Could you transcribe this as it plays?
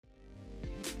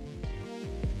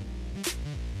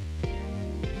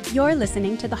You're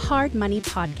listening to the Hard Money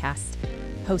Podcast,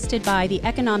 hosted by the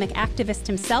economic activist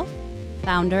himself,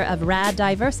 founder of Rad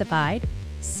Diversified,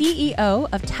 CEO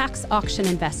of Tax Auction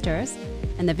Investors,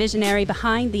 and the visionary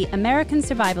behind the American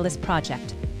Survivalist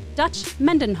Project, Dutch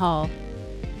Mendenhall.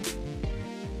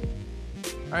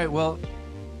 All right, well,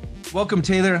 welcome,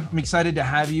 Taylor. I'm excited to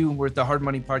have you. We're at the Hard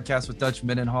Money Podcast with Dutch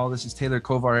Mendenhall. This is Taylor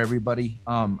Kovar, everybody.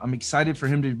 I'm excited for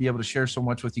him to be able to share so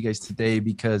much with you guys today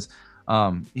because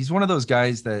he's one of those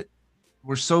guys that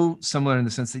we're so similar in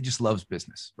the sense that he just loves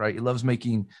business, right? He loves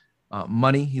making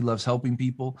money. He loves helping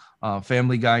people,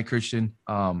 family guy, Christian,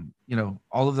 all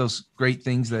of those great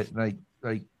things that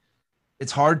like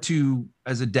it's hard to,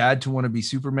 as a dad, to want to be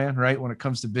Superman, right? When it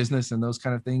comes to business and those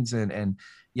kind of things. And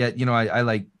yet, I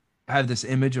like have this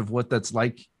image of what that's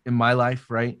like in my life.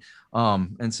 Right.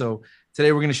 And so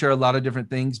today we're going to share a lot of different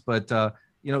things, but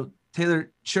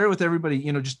Taylor, share with everybody,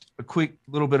 just a quick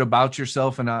little bit about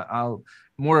yourself, and I'll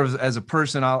more of as a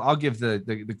person, I'll give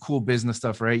the cool business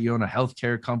stuff, right? You own a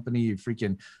healthcare company, you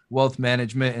freaking wealth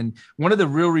management. And one of the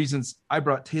real reasons I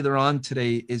brought Taylor on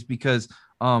today is because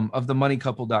of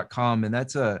themoneycouple.com. And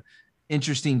that's a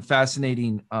interesting,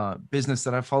 fascinating business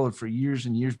that I followed for years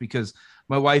and years because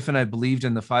my wife and I believed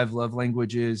in the 5 love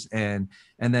languages, and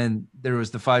then there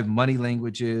was the 5 money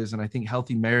languages. And I think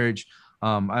healthy marriage,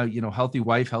 healthy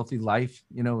wife, healthy life,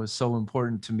 is so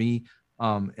important to me.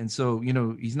 And so,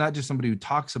 he's not just somebody who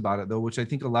talks about it though, which I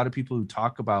think a lot of people who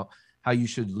talk about how you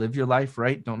should live your life,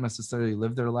 right, don't necessarily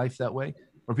live their life that way,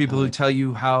 or people who tell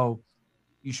you how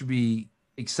you should be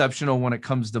exceptional when it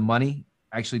comes to money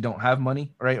actually don't have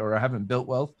money, right, or haven't built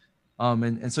wealth.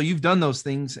 And so you've done those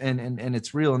things, and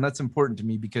it's real, and that's important to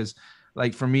me because,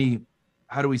 like, for me,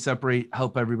 how do we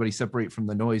help everybody separate from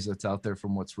the noise that's out there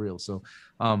from what's real? So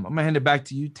I'm gonna hand it back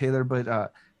to you, Taylor,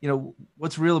 but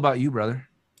what's real about you, brother?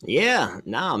 Yeah,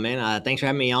 no, man. Thanks for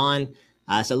having me on.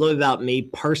 So a little bit about me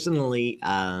personally.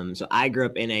 So I grew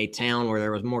up in a town where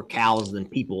there was more cows than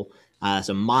people.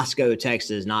 So Moscow,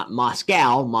 Texas, not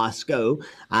Moscow, Moscow.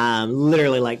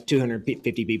 Literally like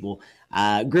 250 people.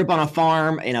 Grew up on a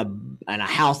farm in a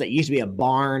house that used to be a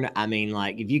barn. I mean,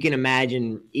 like, if you can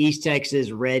imagine East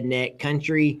Texas redneck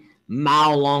country,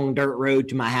 mile-long dirt road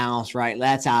to my house, right?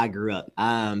 That's how I grew up.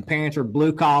 Parents were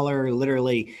blue collar,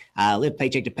 literally lived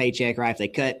paycheck to paycheck, right? If they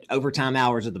cut overtime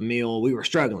hours at the mill, we were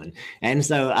struggling. And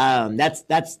so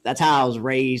that's how I was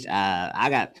raised.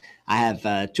 I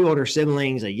have 2 older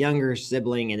siblings, a younger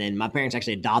sibling, and then my parents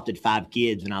actually adopted 5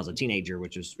 kids when I was a teenager,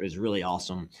 which was really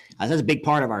awesome. So that's a big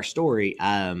part of our story.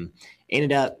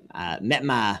 Ended up met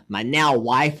my now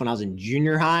wife when I was in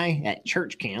junior high at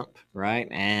church camp, right?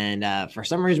 And for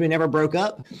some reason, we never broke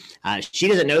up. She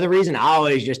doesn't know the reason. I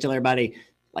always just tell everybody,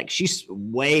 like, she's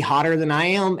way hotter than I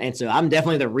am. And so I'm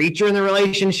definitely the reacher in the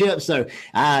relationship. So,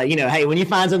 hey, when you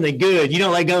find something good, you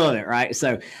don't let go of it. Right.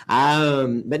 So,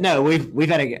 but no, we've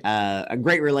had a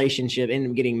great relationship,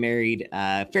 ended up getting married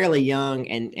fairly young.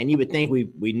 And you would think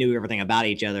we knew everything about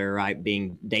each other, right?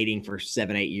 Dating for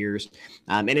 7-8 years.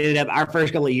 Ended up our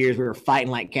first couple of years, we were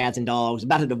fighting like cats and dogs,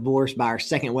 about to divorce by our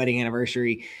 2nd wedding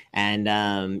anniversary, and,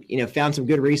 found some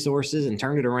good resources and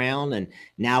turned it around. And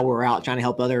now we're out trying to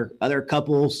help other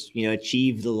couples,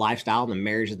 achieve the lifestyle and the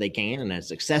marriage that they can, and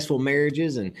successful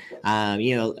marriages, and,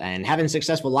 and having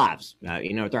successful lives.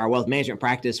 Through our wealth management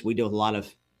practice, we deal with a lot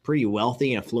of pretty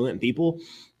wealthy and affluent people.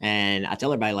 And I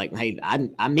tell everybody, like, hey,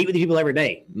 I meet with people every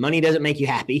day. Money doesn't make you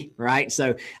happy, right?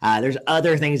 So there's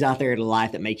other things out there in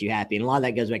life that make you happy. And a lot of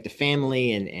that goes back to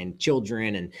family and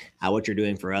children and what you're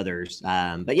doing for others.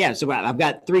 But yeah, so I've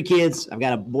got 3 kids. I've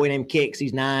got a boy named Kix,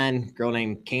 he's 9, a girl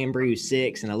named Cambry, who's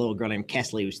 6, and a little girl named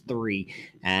Kesley, who's 3.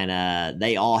 And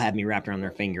they all have me wrapped around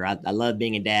their finger. I love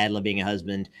being a dad, love being a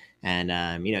husband, and,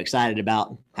 excited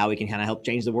about how we can kind of help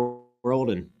change the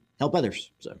world and help others.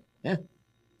 So, yeah.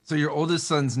 So your oldest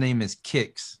son's name is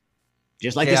Kix.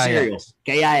 Just like K-I-X. The cereal.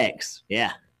 K-I-X.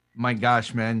 Yeah. My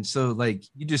gosh, man. So, like,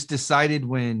 you just decided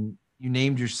when you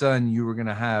named your son, you were going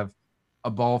to have a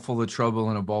ball full of trouble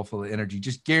and a ball full of energy,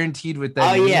 just guaranteed with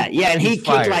that. Oh yeah. Yeah. And he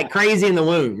kicked like crazy in the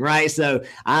womb. Right. So,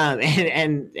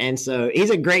 and so he's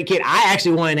a great kid. I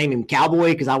actually want to name him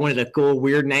Cowboy because I wanted a cool,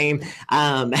 weird name.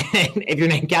 If you're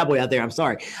named Cowboy out there, I'm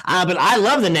sorry. But I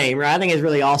love the name, right? I think it's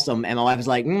really awesome. And my wife was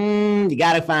like, you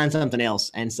got to find something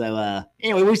else. And so,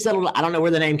 anyway, we settled, I don't know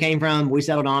where the name came from. We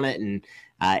settled on it, and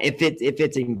it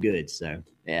fits in good. So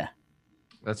yeah.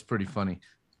 That's pretty funny.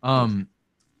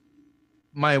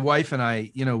 My wife and I,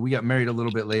 we got married a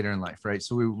little bit later in life, right?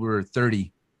 So we were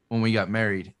 30 when we got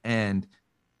married, and,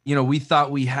 we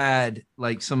thought we had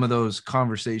like some of those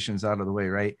conversations out of the way,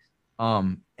 right?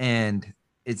 And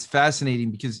it's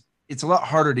fascinating because it's a lot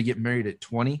harder to get married at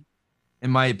 20,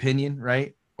 in my opinion,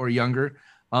 right? or younger,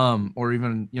 or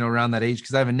even, around that age.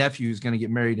 Because I have a nephew who's going to get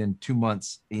married in 2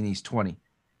 months and he's 20.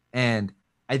 And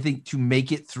I think to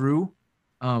make it through,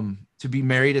 to be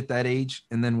married at that age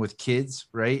and then with kids,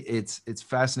 right? It's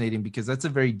fascinating because that's a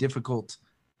very difficult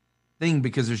thing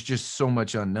because there's just so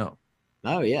much unknown.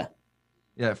 Oh yeah.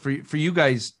 Yeah. For you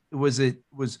guys, was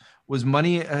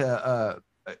money a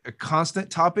constant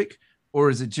topic, or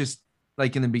is it just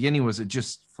like in the beginning, was it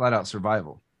just flat out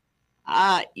survival?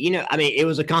 It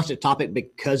was a constant topic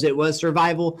because it was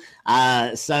survival.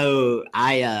 So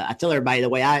I tell everybody the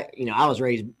way I was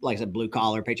raised, like I said, blue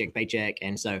collar, paycheck to paycheck.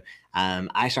 And so,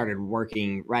 I started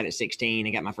working right at 16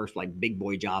 and got my first like big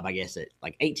boy job, I guess at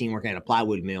like 18, working at a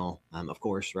plywood mill, of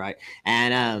course. Right.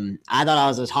 And, I thought I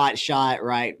was this hot shot,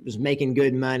 right. Was making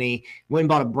good money, went and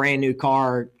bought a brand new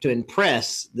car to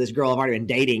impress this girl I've already been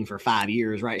dating for 5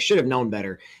 years. Right. Should have known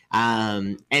better.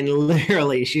 And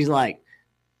literally she's like,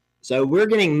 so we're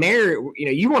getting married,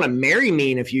 you want to marry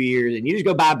me in a few years and you just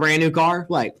go buy a brand new car?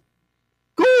 Like,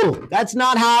 cool. That's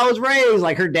not how I was raised.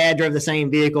 Like her dad drove the same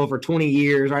vehicle for 20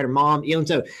 years, right? Her mom, and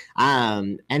so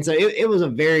it was a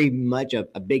very much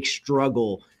a big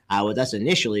struggle with us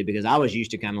initially because I was used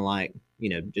to kind of like,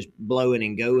 just blowing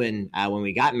and going when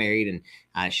we got married.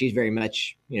 And she's very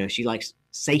much, she likes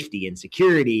safety and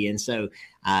security. And so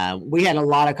we had a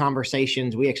lot of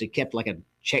conversations. We actually kept like a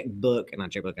checkbook and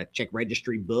a check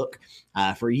registry book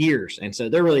for years. And so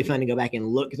they're really fun to go back and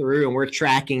look through, and we're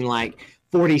tracking like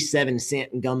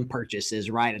 47-cent gum purchases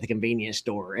right at the convenience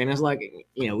store. And it's like,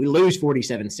 we lose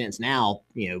 47 cents now,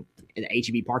 in the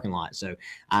HEB parking lot. So,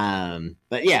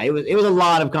 but yeah, it was a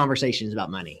lot of conversations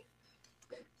about money.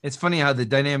 It's funny how the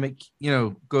dynamic,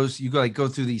 goes, you go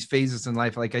through these phases in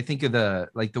life. Like I think of the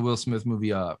Will Smith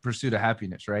movie, Pursuit of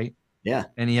Happiness, right? Yeah.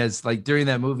 And he has like during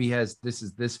that movie, he has this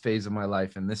is this phase of my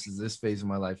life, and this is this phase of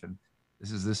my life, and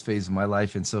this is this phase of my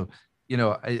life. And so,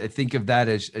 I think of that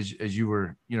as you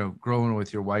were, growing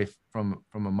with your wife from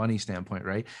a money standpoint,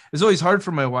 right? It's always hard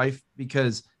for my wife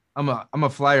because I'm a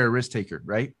flyer, risk taker,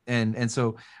 right? And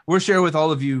so we're sharing with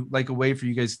all of you like a way for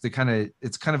you guys to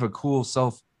it's kind of a cool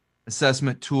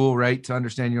self-assessment tool, right? To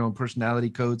understand your own personality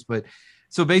codes. But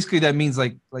so basically that means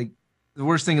like the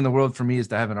worst thing in the world for me is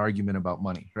to have an argument about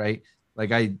money, right?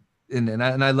 Like I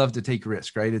love to take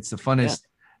risk, right? It's the funnest,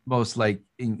 most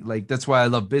that's why I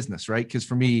love business, right? Because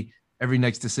for me, every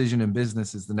next decision in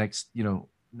business is the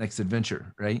next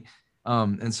adventure, right?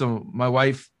 And so my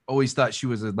wife always thought she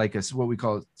was what we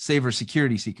call saver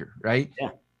security seeker, right? Yeah.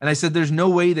 And I said, there's no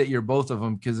way that you're both of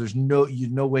them because there's no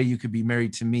way you could be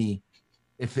married to me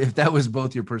if that was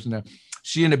both your personality.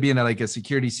 She ended up being a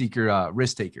security seeker,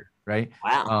 risk taker, right?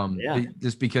 Wow.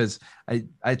 Just because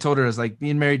I told her, I was like,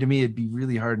 being married to me, it'd be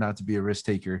really hard not to be a risk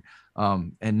taker,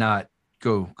 and not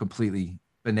go completely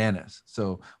bananas.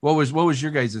 So what was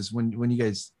your guys's when you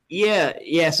guys?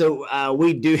 Yeah. So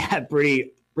we do have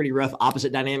pretty rough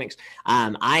opposite dynamics.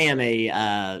 I am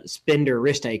a spender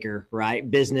risk taker, right?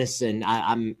 Business, and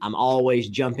I'm always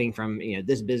jumping from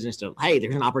this business to, hey,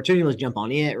 there's an opportunity, let's jump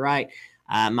on it, right?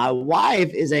 My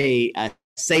wife is a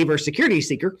saver security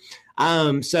seeker.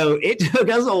 So it took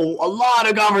us a lot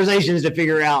of conversations to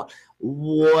figure out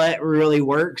what really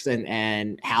works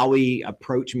and how we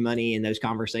approach money in those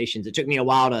conversations. It took me a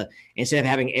while to, instead of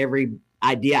having every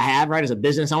idea I have, right, as a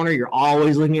business owner, you're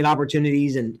always looking at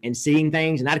opportunities and seeing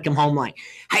things. And I'd come home like,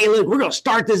 hey, look, we're going to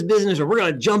start this business, or we're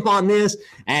going to jump on this.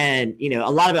 And,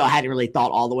 a lot of it I hadn't really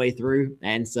thought all the way through.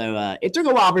 And so it took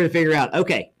a while for me to figure out,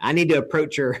 okay, I need to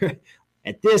approach her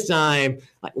at this time,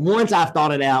 like once I've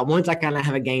thought it out, once I kind of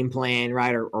have a game plan,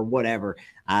 right, or whatever.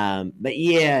 But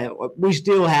yeah, we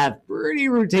still have pretty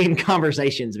routine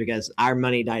conversations because our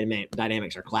money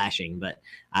dynamics are clashing. But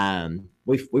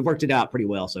we've worked it out pretty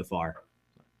well so far.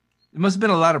 It must have been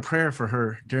a lot of prayer for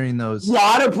her during those.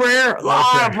 Lot of prayer.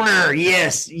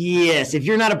 Yes. If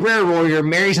you're not a prayer warrior,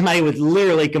 marry somebody with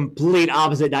literally complete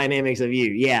opposite dynamics of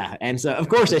you. Yeah. And so, of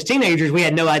course, as teenagers, we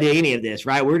had no idea any of this,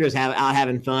 right? We're just out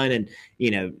having fun and,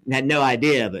 had no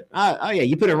idea. But, oh yeah,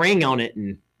 you put a ring on it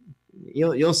and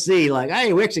you'll see like,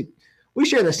 hey, we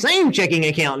share the same checking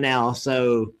account now.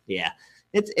 So, yeah.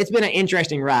 It's been an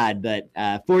interesting ride, but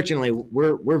fortunately,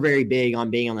 we're very big on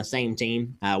being on the same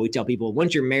team. We tell people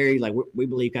once you're married, like we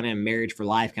believe kind of in marriage for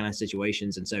life kind of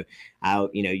situations, and so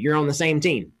you're on the same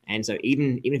team. And so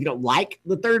even if you don't like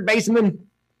the third baseman,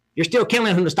 you're still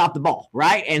counting on him to stop the ball,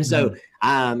 right? And so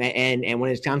and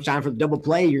when it's time for the double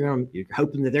play, you're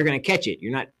hoping that they're going to catch it.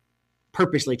 You're not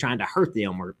purposely trying to hurt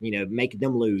them or make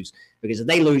them lose, because if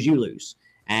they lose, you lose.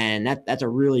 And that's a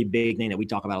really big thing that we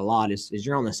talk about a lot is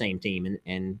you're on the same team.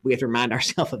 And we have to remind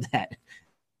ourselves of that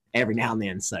every now and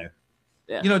then. So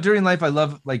Yeah. You know, during life, I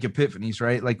love like epiphanies,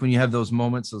 right? Like when you have those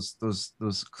moments,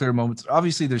 those clear moments.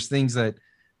 Obviously, there's things that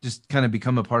just kind of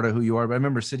become a part of who you are. But I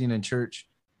remember sitting in church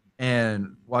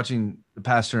and watching the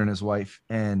pastor and his wife,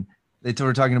 and they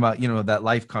were talking about, you know, that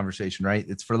life conversation, right?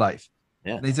 It's for life.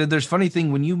 Yeah. And they said there's funny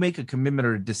thing when you make a commitment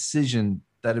or a decision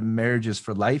that a marriage is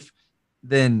for life,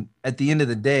 then at the end of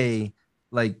the day,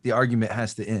 like the argument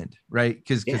has to end, right?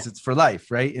 Because it's for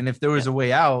life, right? And if there was a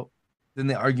way out, then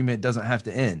the argument doesn't have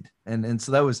to end. And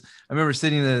so that was, I remember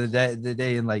sitting there the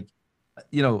day and like,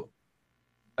 you know,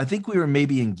 I think we were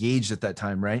maybe engaged at that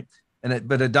time, right?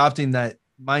 But adopting that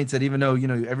mindset, even though, you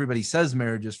know, everybody says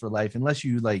marriage is for life, unless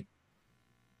you like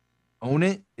own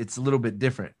it, it's a little bit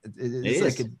different.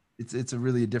 It's like it's a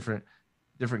really different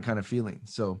kind of feeling.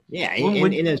 So yeah,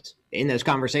 in those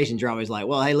conversations, you're always like,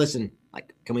 well, hey, listen,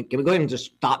 like, can we go ahead and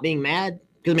just stop being mad?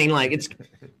 Because I mean, like,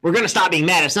 we're gonna stop being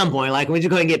mad at some point. Like, can we just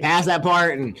go ahead and get past that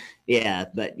part? And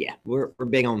we're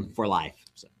big on for life.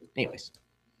 So, anyways,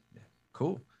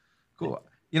 cool.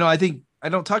 You know, I think I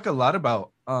don't talk a lot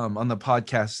about on the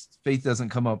podcast. Faith doesn't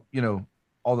come up, you know,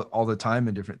 all the time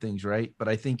in different things, right? But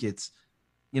I think it's,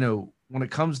 you know, when it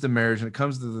comes to marriage and it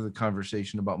comes to the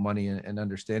conversation about money and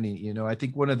understanding, you know, I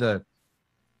think one of the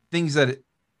things that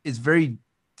is very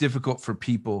difficult for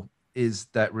people is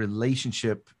that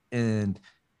relationship, and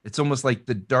it's almost like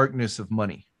the darkness of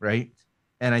money, right?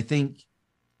 And I think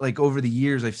like over the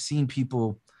years, I've seen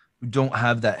people who don't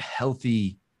have that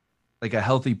healthy, like a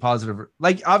healthy, positive,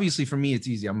 like obviously for me, it's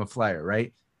easy. I'm a flyer,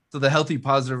 right? So the healthy,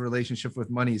 positive relationship with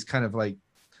money is kind of like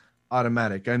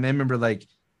automatic. I remember like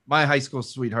my high school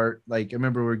sweetheart, like I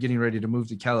remember we were getting ready to move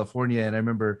to California, and I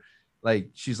remember like,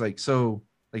 she's like, so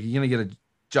like, you're going to get a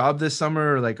job this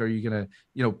summer, or like, are you going to,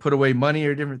 you know, put away money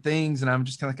or different things? And I'm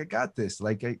just kind of like, I got this.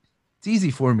 Like, it's easy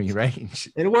for me, right?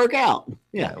 It'll work out.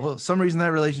 Yeah. Well, some reason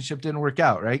that relationship didn't work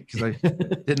out, right? Because I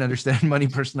didn't understand money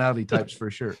personality types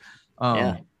for sure.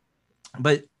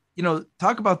 But you know,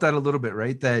 talk about that a little bit,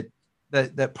 right?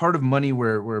 That part of money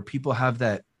where people have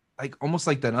that, like almost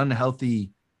like that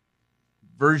unhealthy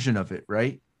version of it,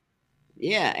 right?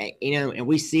 Yeah, you know, and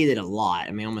we see that a lot.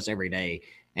 I mean, almost every day.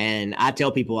 And I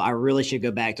tell people I really should go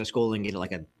back to school and get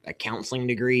like a counseling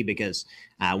degree, because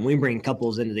when we bring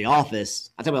couples into the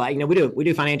office, I tell them, like, you know, we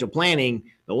do financial planning,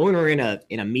 but when we're in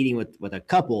a meeting with a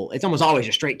couple, it's almost always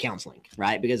just straight counseling,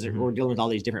 right? Because we're dealing with all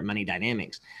these different money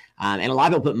dynamics. And a lot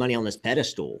of people put money on this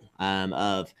pedestal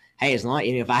of, hey, as long,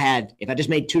 you know, if I just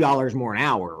made $2 more an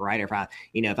hour, right? Or if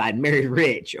I had married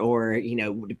rich, or, you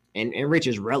know, and rich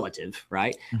is relative,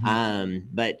 right?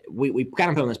 But we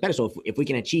kind of put on this pedestal if we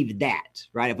can achieve that,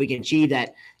 right? If we can achieve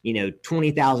that, you know,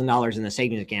 $20,000 in the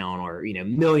savings account, or, you know,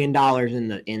 $1 million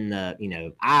in the you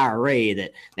know, IRA,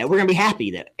 that we're gonna be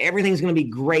happy, that everything's gonna be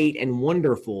great and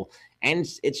wonderful. And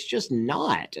it's just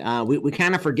not. We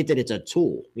kind of forget that it's a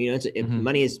tool. You know,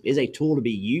 money is a tool to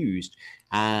be used,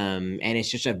 and it's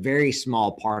just a very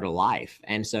small part of life.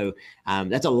 And so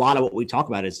that's a lot of what we talk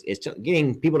about is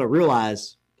getting people to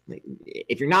realize,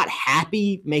 if you're not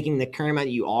happy making the current amount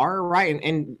you are, right,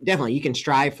 and definitely you can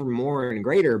strive for more and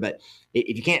greater, but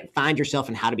if you can't find yourself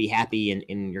in how to be happy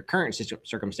in your current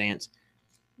circumstance,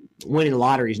 winning the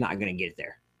lottery is not going to get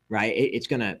there, right? It's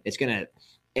gonna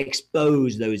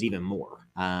expose those even more.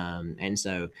 And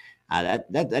so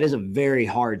that is a very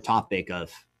hard topic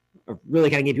of really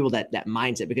kind of give people that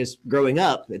mindset, because growing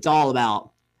up, it's all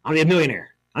about, I'm gonna be a millionaire.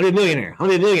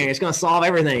 It's going to solve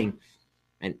everything.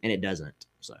 And it doesn't.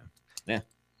 So, yeah.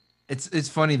 It's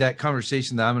funny, that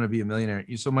conversation that I'm going to be a millionaire.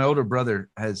 So my older brother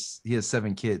has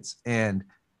 7 kids, and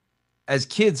as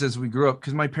kids, as we grew up,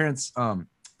 because my parents, I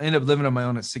ended up living on my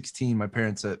own at 16. My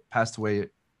parents passed away,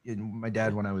 my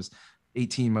dad when I was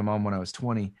 18, my mom when I was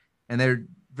 20, and they're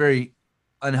very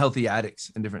unhealthy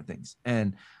addicts and different things.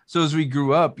 And so as we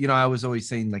grew up, you know, I was always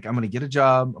saying, like, I'm going to get a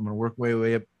job. I'm going to work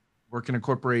way up, work in a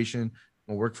corporation. I'm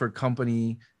going to work for a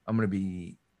company. I'm going to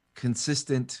be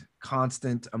consistent,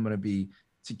 constant. I'm going to be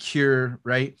secure.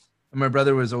 Right. And my older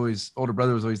brother was always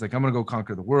like, I'm going to go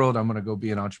conquer the world. I'm going to go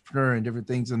be an entrepreneur and different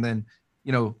things. And then,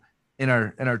 you know, in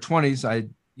our 20s,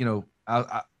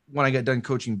 when I got done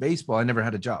coaching baseball, I never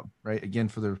had a job, right? Again,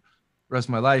 for the rest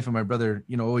of my life. And my brother,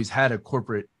 you know, always had a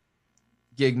corporate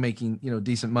gig, making, you know,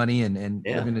 decent money and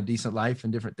living a decent life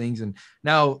and different things. And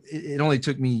now it only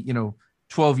took me, you know,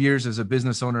 12 years as a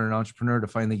business owner and entrepreneur to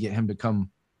finally get him to come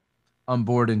on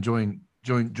board and join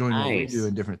nice. What we do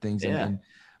and different things. Yeah.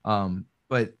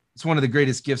 But it's one of the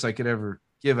greatest gifts I could ever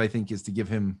give, I think, is to give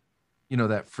him, you know,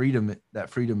 that freedom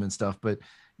and stuff. But,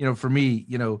 you know, for me,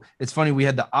 you know, it's funny, we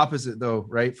had the opposite though,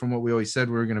 right? From what we always said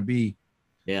we were going to be.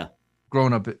 Yeah.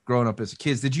 Growing up as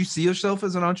kids. Did you see yourself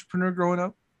as an entrepreneur growing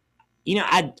up?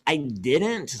 I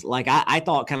didn't like, I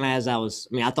thought kind of as I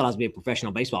thought I was be a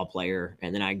professional baseball player.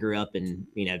 And then I grew up and,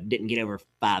 didn't get over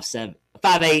 5'7",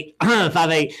 5'8",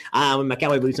 5'8", with my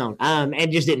cowboy boots on.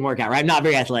 And just didn't work out, right? I'm not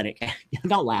very athletic.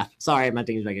 Don't laugh. Sorry, my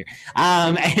team's back here.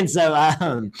 And so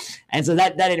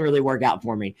that didn't really work out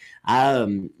for me.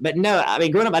 But no, I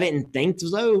mean, growing up, I didn't think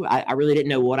so. I really didn't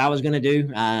know what I was going to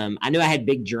do. I knew I had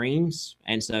big dreams.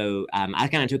 And so I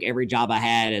kind of took every job I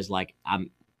had as like,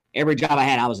 every job I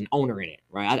had, I was an owner in it,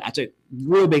 right? I took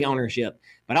real big ownership,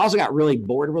 but I also got really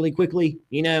bored really quickly.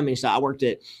 So I worked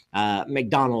at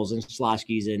McDonald's and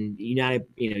Slotsky's and United,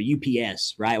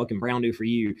 UPS, right? What can Brown do for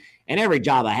you? And every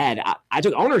job I had, I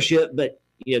took ownership, but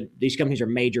these companies are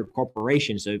major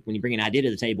corporations. So when you bring an idea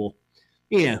to the table,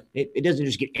 it doesn't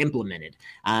just get implemented.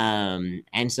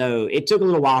 And so it took a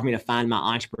little while for me to find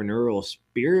my entrepreneurial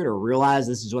spirit or realize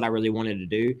this is what I really wanted to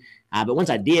do. But once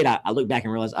I did, I looked back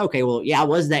and realized, okay, well, yeah, I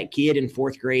was that kid in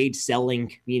fourth grade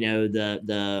selling,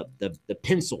 the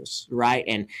pencils, right?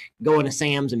 And going to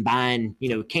Sam's and buying,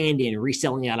 candy and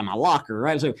reselling it out of my locker,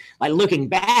 right? So like looking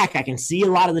back, I can see a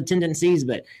lot of the tendencies,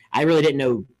 but I really didn't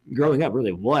know growing up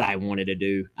really what I wanted to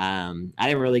do. I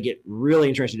didn't really get really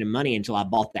interested in money until I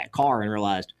bought that car and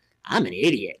realized I'm an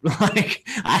idiot. Like,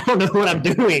 I don't know what I'm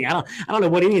doing. I don't know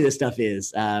what any of this stuff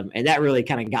is. And that really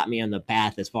kind of got me on the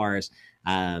path as far as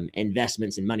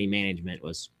investments and money management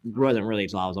wasn't really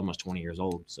until I was almost 20 years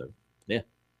old. So, yeah.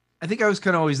 I think I was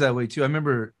kind of always that way too. I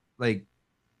remember like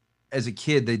as a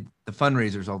kid, the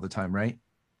fundraisers all the time. Right.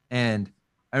 And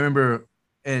I remember,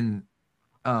 and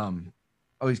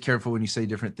always careful when you say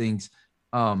different things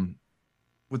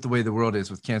with the way the world is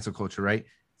with cancel culture. Right.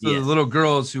 So yes. The little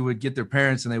girls who would get their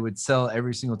parents and they would sell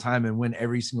every single time and win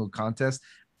every single contest.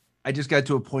 I just got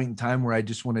to a point in time where I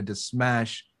just wanted to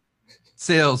smash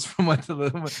sales from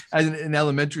in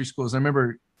elementary schools. I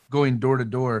remember going door to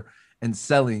door and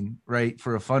selling, right,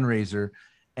 for a fundraiser.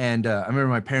 And I remember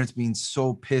my parents being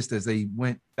so pissed as they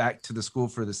went back to the school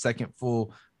for the second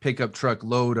full pickup truck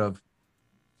load of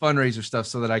fundraiser stuff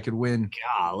so that I could win.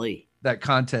 Golly. That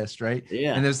contest, right?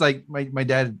 Yeah. And it was like my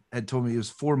dad had told me it was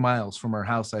 4 miles from our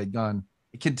house I had gone.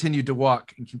 I continued to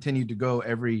walk and continued to go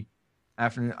every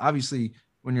afternoon. Obviously,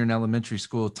 when you're in elementary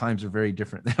school, times are very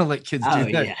different. They don't let kids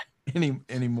do that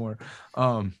anymore.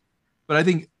 But I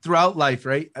think throughout life,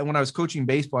 right? When I was coaching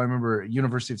baseball, I remember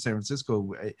University of San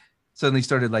Francisco, I suddenly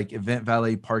started like event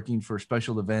valet parking for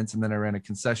special events. And then I ran a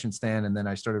concession stand, and then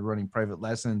I started running private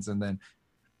lessons. And then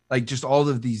like just all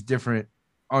of these different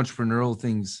entrepreneurial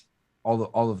things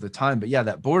all of the time. But yeah,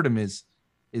 that boredom is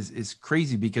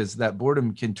crazy because that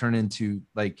boredom can turn into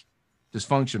like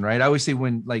dysfunction, right? I always say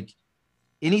when like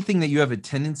anything that you have a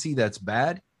tendency that's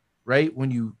bad, right? When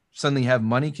you suddenly have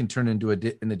money can turn into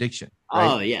an addiction. Right?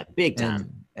 Oh yeah. Big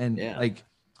time. And yeah.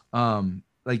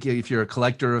 Like if you're a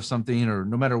collector of something or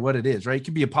no matter what it is, right? It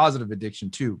can be a positive addiction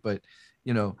too, but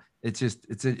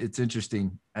it's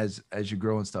interesting as you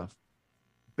grow and stuff.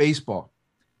 Baseball.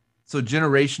 So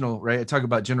generational, right? I talk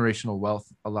about generational wealth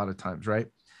a lot of times, right?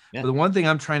 Yeah. But the one thing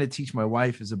I'm trying to teach my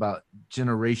wife is about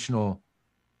generational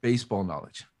baseball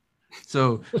knowledge.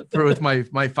 So with my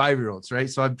 5-year-olds, right?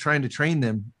 So I'm trying to train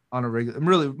them on a regular,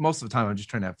 really most of the time I'm just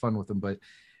trying to have fun with them, but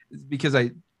because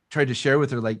I tried to share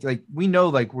with her, like we know,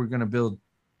 like we're going to build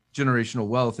generational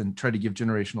wealth and try to give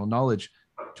generational knowledge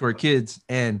to our kids.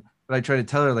 But I try to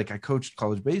tell her, like, I coached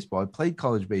college baseball, I played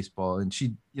college baseball, and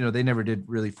she, they never did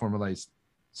really formalize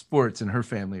sports in her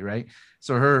family, right?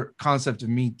 So her concept of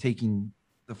me taking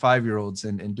the 5-year-olds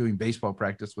and doing baseball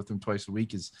practice with them twice a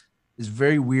week is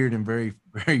very weird and very,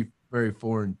 very, very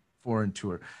foreign to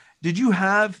her. Did you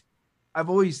have, I've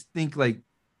always think like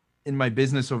in my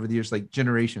business over the years, like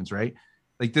generations, right?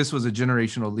 Like this was a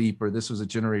generational leap or this was a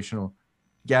generational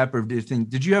gap or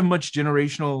did you have much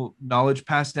generational knowledge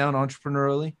passed down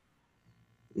entrepreneurially?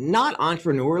 Not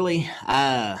entrepreneurially.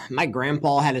 My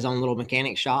grandpa had his own little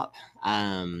mechanic shop,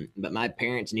 but my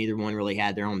parents, neither one really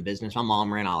had their own business. My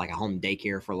mom ran like a home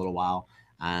daycare for a little while,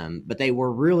 but they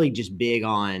were really just big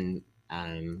on.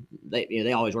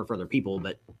 They always work for other people,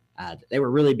 but they were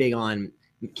really big on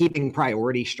keeping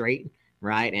priorities straight,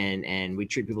 right? And we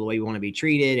treat people the way we want to be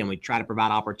treated, and we try to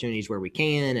provide opportunities where we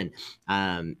can,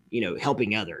 and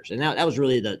helping others. And that was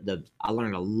really I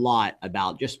learned a lot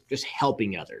about just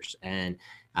helping others. And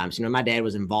so my dad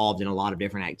was involved in a lot of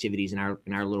different activities in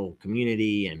our little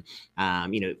community, and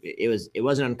it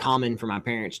wasn't uncommon for my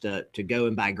parents to go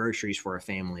and buy groceries for a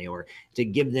family or to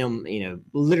give them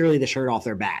literally the shirt off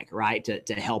their back, right,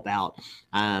 to help out,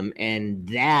 and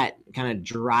that kind of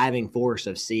driving force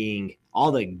of seeing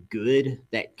all the good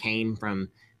that came from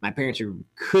my parents who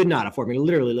could not afford me,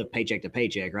 literally live paycheck to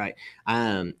paycheck, right?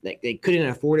 They couldn't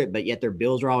afford it, but yet their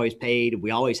bills were always paid.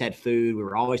 We always had food. We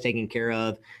were always taken care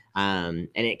of. And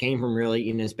it came from really,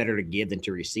 it's better to give than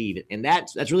to receive. And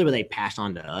that's really what they passed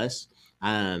on to us.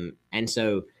 And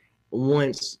so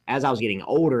as I was getting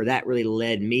older, that really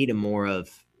led me to more of,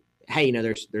 hey,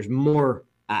 there's more.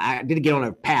 I did get on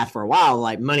a path for a while,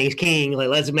 like money's king, like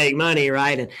let's make money,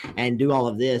 right? And do all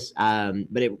of this.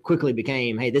 But it quickly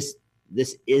became, hey, this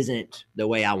isn't the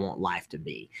way I want life to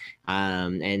be.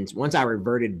 And once I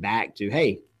reverted back to,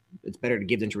 hey, it's better to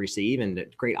give than to receive, and to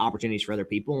create opportunities for other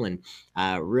people, and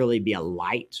really be a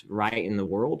light right in the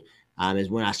world, is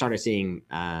when I started seeing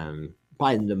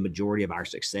probably the majority of our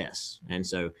success. And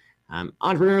so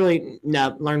entrepreneurially,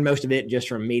 learned most of it just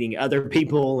from meeting other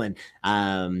people and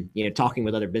talking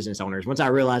with other business owners. Once I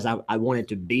realized I wanted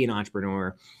to be an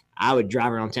entrepreneur, I would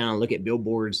drive around town and look at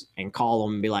billboards and call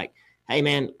them and be like, hey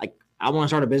man, like I want to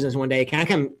start a business one day. Can I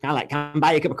come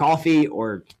buy you a cup of coffee,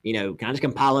 or, can I just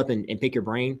come pile up and pick your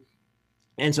brain?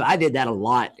 And so I did that a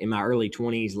lot in my early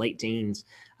 20s, late teens.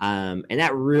 And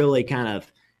that really kind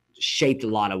of shaped a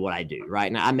lot of what I do.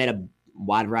 Right. Now I met a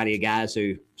wide variety of guys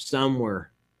who some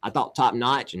were, I thought, top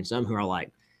notch, and some who are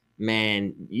like,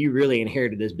 man, you really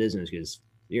inherited this business because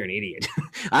you're an idiot.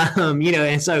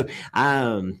 And so,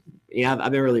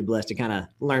 I've been really blessed to kind of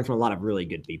learn from a lot of really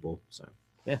good people. So,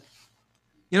 yeah.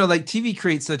 Like TV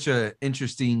creates such a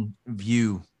interesting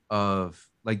view of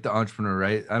like the entrepreneur,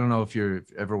 right? I don't know if you've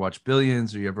ever watched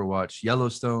Billions or you ever watched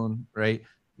Yellowstone, right?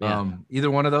 Yeah.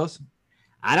 Either one of those?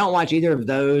 I don't watch either of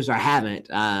those, or haven't.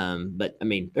 But I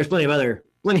mean, there's plenty of other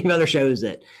shows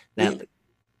that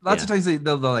lots of times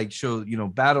they'll like show,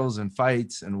 battles and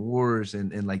fights and wars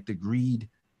and like the greed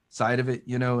side of it,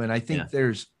 and I think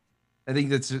I think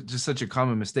that's just such a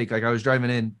common mistake. Like I was driving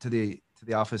in to the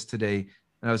office today,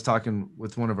 and I was talking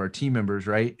with one of our team members,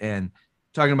 right? And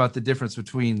talking about the difference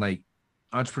between like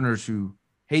entrepreneurs who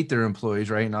hate their employees,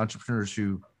 right? And entrepreneurs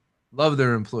who love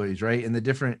their employees, right? And the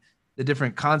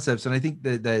different concepts. And I think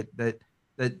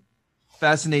that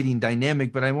fascinating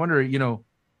dynamic, but I wonder,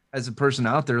 as a person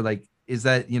out there, like, is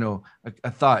that,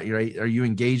 a thought, right? Are you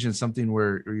engaged in something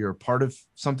where you're a part of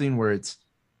something where it's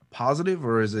positive,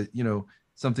 or is it,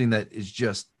 something that is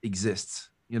just exists,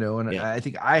 and I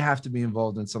think I have to be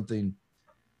involved in something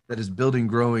that is building,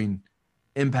 growing,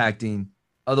 impacting.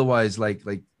 Otherwise, like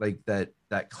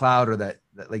that cloud, or that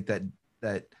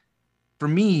for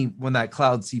me, when that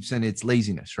cloud seeps in, it's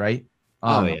laziness, right?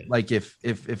 Like if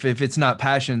it's not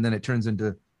passion, then it turns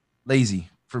into lazy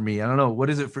for me. I don't know. What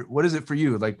is it for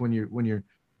you? Like when you're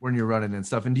running and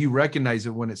stuff, and do you recognize it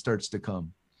when it starts to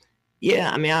come?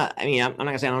 Yeah. I mean, I'm not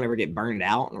gonna say I don't ever get burned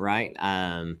out. Right.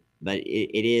 But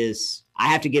it is, I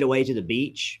have to get away to the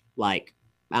beach, like,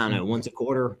 I don't know, once a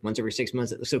quarter, once every 6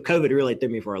 months. So COVID really threw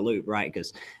me for a loop, right?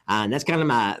 Because that's kind of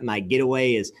my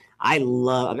getaway. Is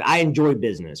I enjoy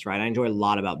business, right? I enjoy a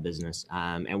lot about business,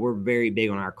 and we're very big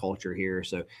on our culture here.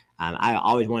 So I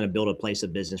always want to build a place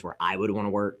of business where I would want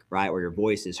to work, right? Where your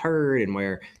voice is heard, and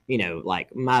where, like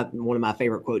one of my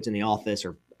favorite quotes in the office,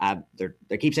 or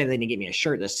they keep saying they need to get me a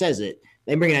shirt that says it.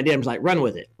 They bring an idea, I'm just like, run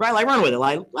with it, right? Like run with it,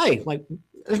 like, hey, like,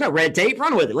 there's no red tape.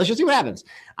 Run with it. Let's just see what happens.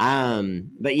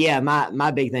 But yeah,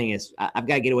 my big thing is I've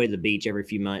got to get away to the beach every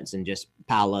few months and just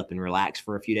pile up and relax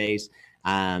for a few days.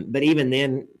 But even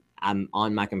then, I'm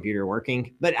on my computer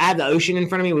working. But I have the ocean in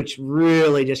front of me, which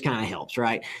really just kind of helps,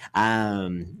 right?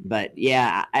 But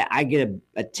yeah, I get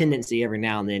a tendency every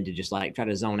now and then to just like try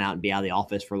to zone out and be out of the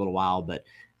office for a little while. But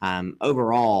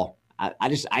overall,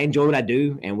 I enjoy what I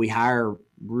do, and we hire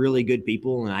really good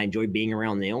people, and I enjoy being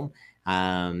around them.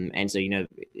 And so,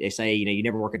 they say, you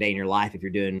never work a day in your life if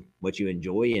you're doing what you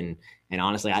enjoy. And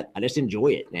honestly, I just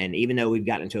enjoy it. And even though we've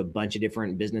gotten into a bunch of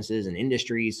different businesses and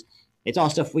industries, it's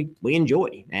all stuff we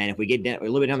enjoy. And if we get a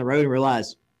little bit down the road and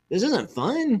realize this isn't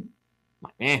fun,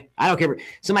 like, I don't care.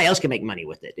 Somebody else can make money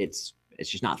with it. It's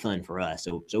just not fun for us.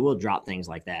 So we'll drop things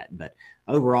like that. But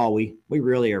overall, we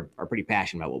really are pretty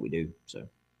passionate about what we do. So,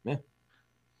 yeah.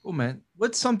 Cool, man.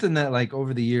 What's something that, like,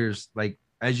 over the years, like,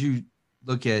 as you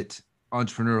look at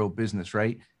entrepreneurial business,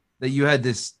 right, that you had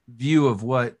this view of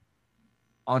what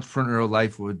entrepreneurial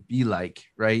life would be like,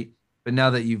 right? But now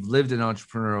that you've lived an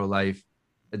entrepreneurial life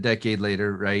a decade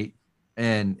later, right?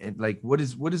 And like, what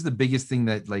is the biggest thing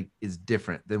that like is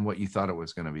different than what you thought it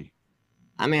was going to be?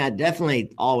 I mean, I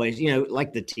definitely always,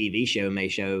 like the TV show may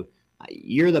show,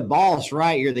 you're the boss,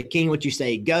 right? You're the king. What you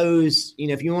say goes.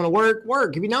 If you want to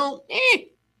work. If you don't,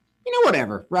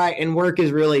 whatever, right? And work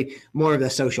is really more of the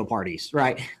social parties,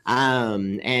 right?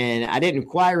 And I didn't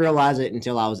quite realize it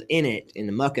until I was in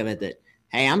the muck of it, that,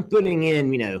 hey, I'm putting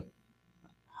in,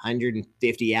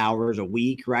 150 hours a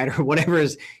week, right? Or whatever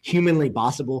is humanly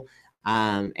possible.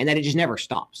 And that it just never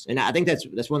stops. And I think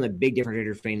that's one of the big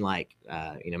differences between like,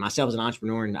 myself as an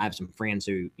entrepreneur, and I have some friends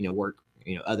who, work,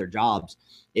 other jobs,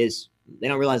 is they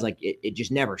don't realize like it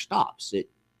just never stops. It,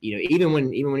 even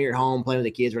when you're at home playing with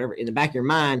the kids, whatever, in the back of your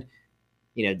mind,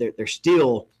 there's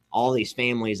still all these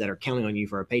families that are counting on you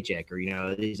for a paycheck,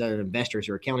 or, these other investors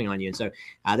who are counting on you. And so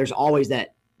there's always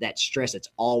that stress that's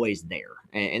always there.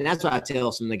 And that's what I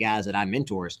tell some of the guys that I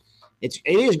mentors. It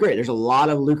is great. There's a lot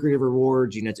of lucrative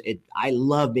rewards. I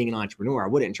love being an entrepreneur. I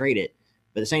wouldn't trade it.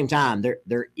 But at the same time,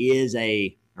 there is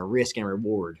a risk and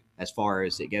reward as far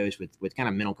as it goes with kind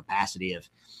of mental capacity of,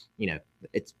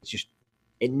 it's just,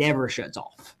 it never shuts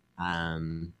off.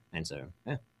 And so,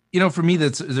 yeah. For me,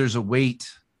 there's a weight,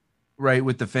 right,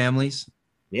 with the families,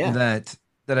 that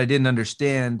I didn't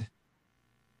understand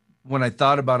when I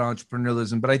thought about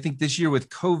entrepreneurialism. But I think this year with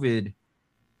COVID,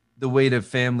 the weight of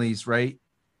families, right,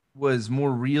 was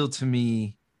more real to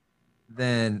me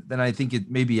than I think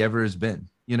it maybe ever has been.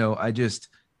 I just,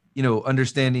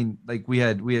 understanding, like we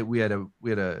had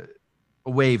a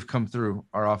wave come through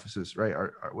our offices, right,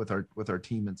 with our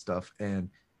team and stuff, and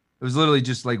it was literally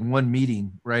just like one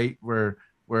meeting, right, where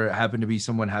it happened to be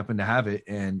someone happened to have it,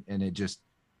 and it just,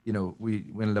 we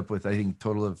ended up with, I think,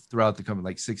 total of throughout the company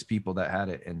like 6 people that had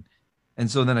it, and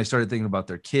so then I started thinking about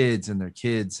their kids, and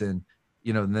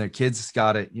and their kids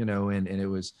got it, and it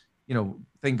was,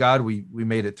 thank God we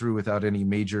made it through without any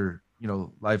major,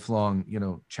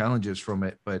 lifelong, challenges from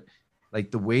it. But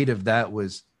like the weight of that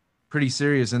was pretty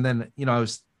serious. And then, I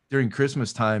was during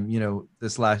Christmas time,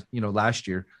 this last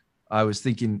year, I was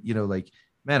thinking, like,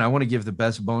 man, I want to give the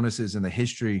best bonuses in the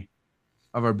history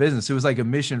of our business. It was like a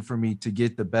mission for me to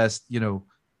get the best,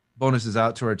 bonuses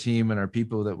out to our team and our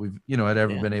people that we've, had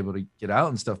ever been able to get out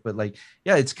and stuff. But like,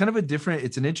 it's kind of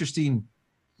it's an interesting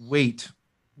weight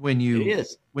when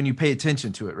you pay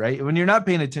attention to it, right? When you're not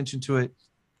paying attention to it,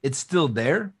 it's still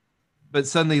there, but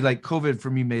suddenly like COVID for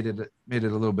me made it a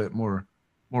little bit more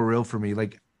real for me.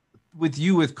 Like with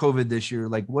COVID this year,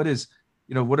 like what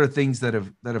are things that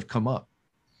have come up?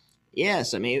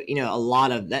 Yes. I mean, a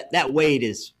lot of that weight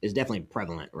is definitely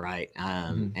prevalent. Right.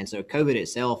 And so COVID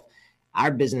itself, our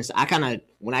business,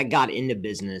 when I got into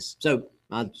business, so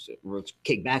I'll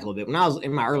kick back a little bit. When I was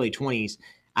in my early 20s,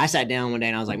 I sat down one day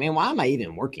and I was like, man, why am I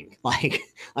even working? Like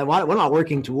what am I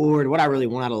working toward? What I really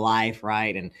want out of life,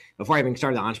 right? And before I even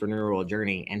started the entrepreneurial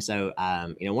journey. And so,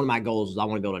 one of my goals was I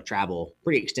want to be able to travel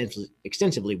pretty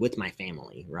extensively with my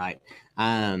family, right?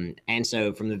 And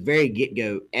so from the very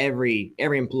get-go, every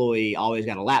employee always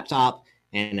got a laptop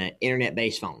and an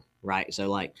internet-based phone, right? So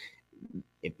like,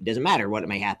 it doesn't matter what it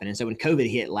may happen. And so when COVID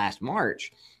hit last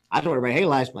March, I told everybody, hey,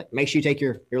 like, make sure you take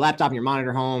your laptop and your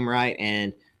monitor home, right?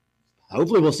 And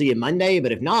hopefully we'll see you Monday,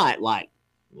 but if not, like,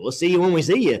 we'll see you when we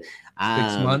see you. 6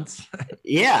 months.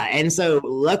 Yeah. And so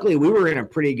luckily we were in a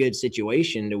pretty good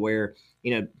situation to where,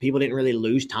 people didn't really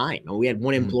lose time. And we had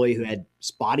one employee who had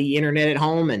spotty internet at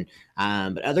home. And,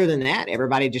 but other than that,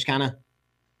 everybody just kind of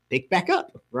picked back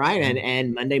up. Right.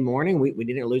 And Monday morning, we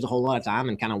didn't lose a whole lot of time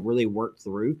and kind of really worked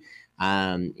through.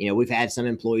 We've had some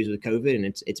employees with COVID and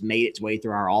it's made its way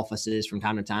through our offices from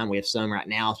time to time. We have some right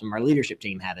now, some of our leadership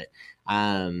team have it.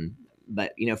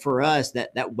 But for us,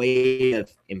 that way of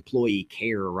employee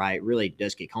care, right, really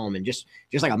does kick home. And just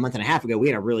like a month and a half ago, we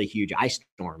had a really huge ice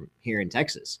storm here in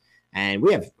Texas, and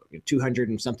we have 200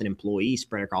 and something employees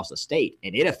spread across the state,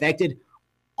 and it affected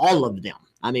all of them.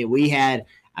 I mean, we had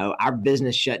our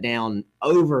business shut down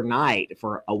overnight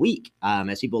for a week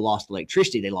as people lost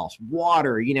electricity, they lost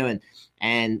water,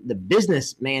 and the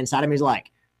businessman side of me is like,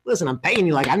 listen, I'm paying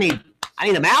you, like I need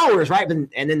them hours, right? And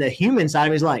then the human side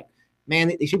of me is like,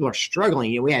 man, these people are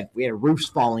struggling. We had roofs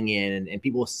falling in and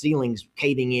people's ceilings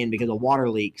caving in because of water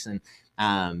leaks. And,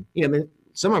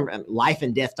 some of them life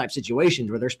and death type situations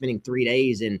where they're spending 3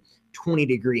 days in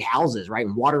 20-degree houses, right?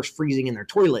 And water's freezing in their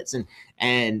toilets.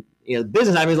 And the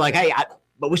business side is like, hey,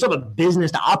 but we still have a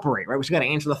business to operate, right? We still got to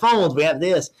answer the phones. We have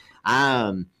this.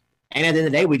 And at the end of the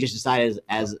day, we just decided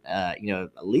as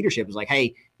leadership was like,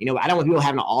 hey, I don't want people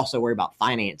having to also worry about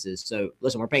finances. So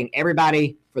listen, we're paying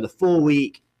everybody for the full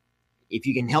week. If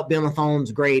you can help be on the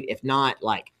phones, great. If not,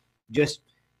 like, just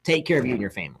take care of you and your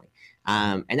family.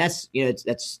 And that's,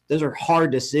 those are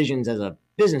hard decisions as a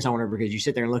business owner because you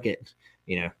sit there and look at,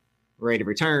 rate of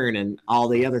return and all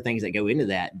the other things that go into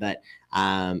that. But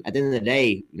at the end of the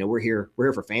day, we're here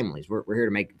for families. We're here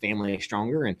to make families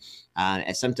stronger. And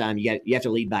at some time you have to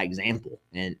lead by example.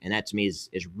 And that to me is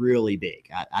really big.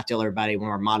 I tell everybody one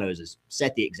of our mottos is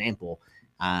set the example.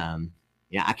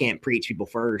 I can't preach people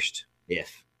first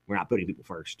if we're not putting people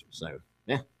first. So,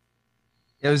 yeah.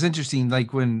 Yeah, it was interesting.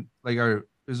 Like when like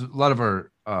there's a lot of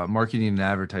our marketing and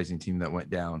advertising team that went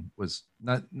down was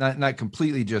not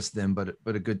completely just them, but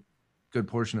a good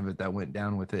portion of it that went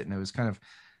down with it. And it was kind of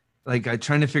like I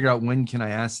trying to figure out when can I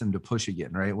ask them to push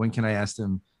again, right? When can I ask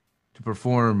them to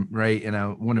perform, right? And I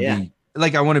want to Yeah. be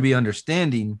like I want to be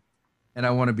understanding and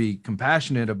I want to be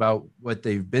compassionate about what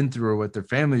they've been through or what their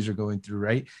families are going through,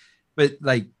 right? But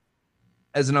like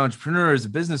as an entrepreneur, as a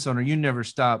business owner, you never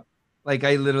stop. Like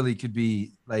I literally could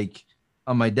be like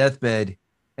on my deathbed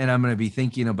and I'm going to be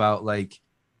thinking about like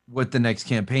what the next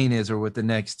campaign is or what the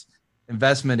next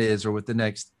investment is or what the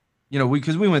next,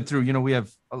 because we went through, we have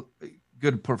a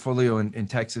good portfolio in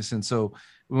Texas. And so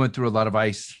we went through a lot of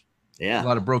ice, a Yeah.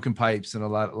 lot of broken pipes and a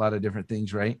lot of different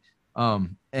things. Right.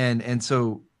 And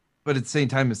so, but at the same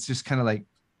time, it's just kind of like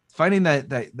finding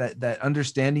that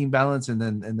understanding balance and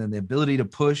then the ability to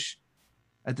push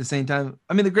at the same time.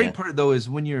 I mean, the great part though is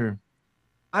when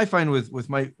I find with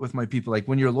my people, like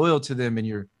when you're loyal to them and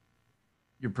you're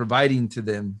providing to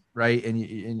them, right? And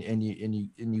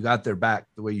you got their back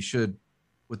the way you should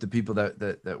with the people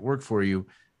that work for you.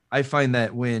 I find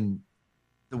that when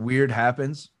the weird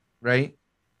happens, right?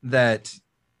 That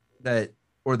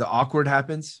or the awkward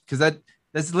happens, because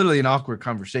that's literally an awkward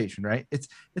conversation, right? It's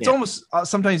almost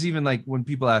sometimes even like when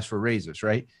people ask for raises,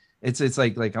 right? It's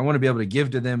like I want to be able to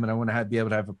give to them and I want to be able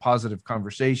to have a positive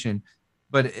conversation,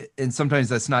 and sometimes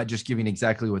that's not just giving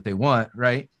exactly what they want,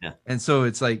 right? Yeah. And so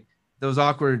it's like those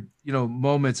awkward,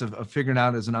 moments of figuring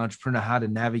out as an entrepreneur how to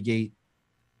navigate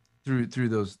through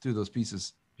those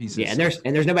pieces. Yeah,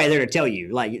 and there's nobody there to tell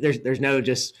you. Like there's no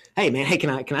just, hey man, hey, can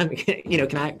I can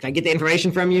I get the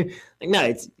information from you? Like no,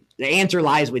 it's the answer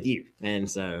lies with you. And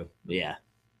so yeah.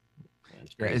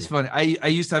 It's funny. I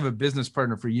used to have a business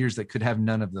partner for years that could have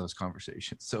none of those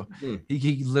conversations. So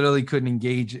he literally couldn't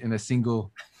engage in a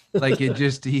single, like it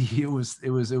just it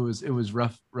was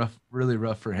rough, really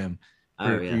rough for him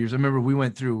for years. I remember we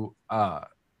went through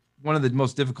one of the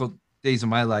most difficult days of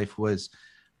my life was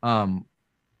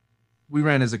we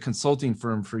ran as a consulting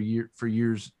firm for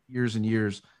years and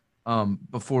years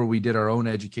before we did our own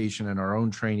education and our own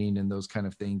training and those kind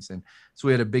of things. And so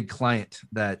we had a big client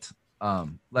that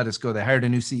let us go. They hired a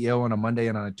new CEO on a Monday,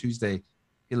 and on a Tuesday,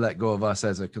 he let go of us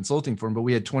as a consulting firm. But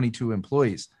we had 22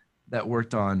 employees that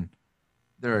worked on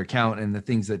their account and the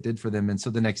things that did for them. And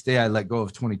so the next day I let go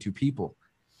of 22 people.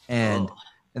 And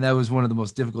that was one of the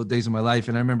most difficult days of my life.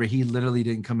 And I remember he literally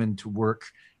didn't come into work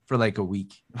for like a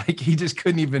week. Like he just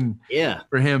couldn't even,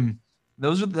 for him,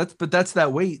 that's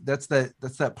that weight. That's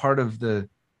that part of the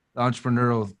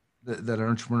entrepreneurial, that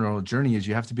entrepreneurial journey is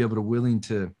you have to be able to willing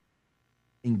to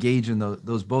engage in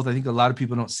those both. I think a lot of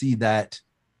people don't see that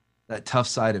tough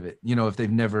side of it, if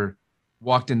they've never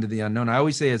walked into the unknown. I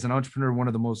always say as an entrepreneur, one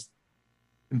of the most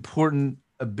important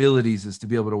abilities is to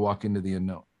be able to walk into the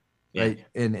unknown, right?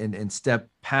 And step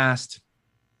past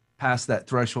that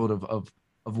threshold of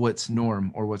what's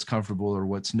norm or what's comfortable or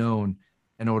what's known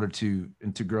in order to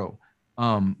grow.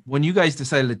 When you guys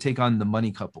decided to take on the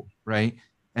Money Couple, right?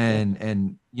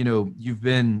 And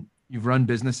you've run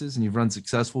businesses and you've run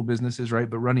successful businesses, right?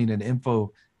 But running an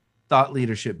info thought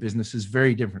leadership business is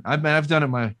very different. I've done it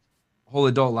my whole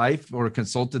adult life or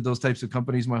consulted those types of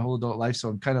companies my whole adult life. So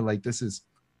I'm kind of like, this is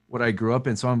what I grew up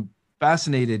in. So I'm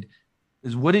fascinated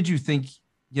is what did you think,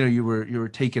 you were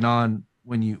taking on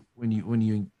when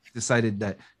you decided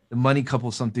that the Money Couple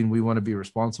is something we want to be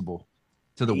responsible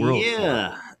to the world?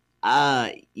 Yeah.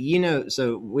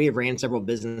 So we have ran several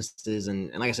businesses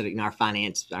and like I said,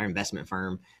 our investment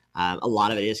firm, a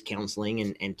lot of it is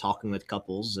counseling and talking with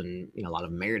couples and, a lot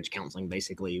of marriage counseling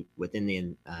basically within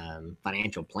the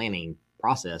financial planning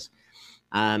process.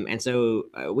 And so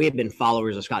we have been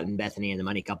followers of Scott and Bethany and the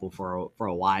Money Couple for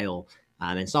a while,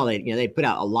 and saw that, they put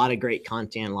out a lot of great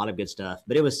content, a lot of good stuff,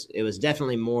 but it was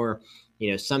definitely more,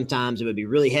 sometimes it would be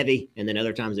really heavy and then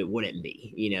other times it wouldn't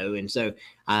be, and so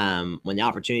when the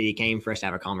opportunity came for us to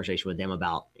have a conversation with them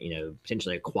about,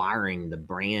 potentially acquiring the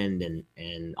brand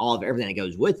and all of everything that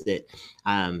goes with it,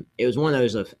 it was one of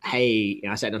those of, hey,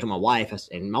 I sat down to my wife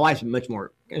and my wife's much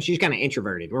more, she's kind of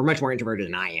introverted. We're much more introverted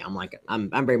than I am. Like I'm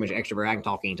very much an extrovert. I can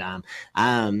talk anytime.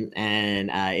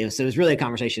 It was really a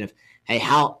conversation of, hey,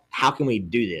 how can we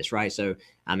do this? Right. So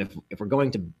if we're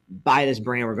going to buy this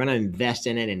brand, we're going to invest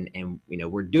in it and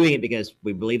we're doing it because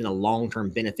we believe in the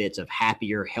long-term benefits of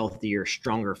happier, healthier,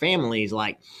 stronger families.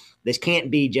 Like this can't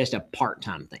be just a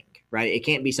part-time thing, right? It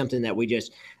can't be something that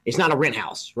it's not a rent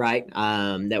house, right?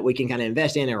 That we can kind of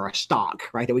invest in or a stock,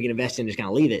 right? That we can invest in, just kind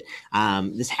of leave it.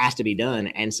 This has to be done.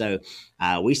 And so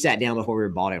we sat down before we were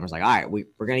bought it and was like, all right, we're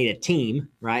going to need a team,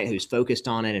 right, who's focused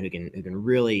on it and who can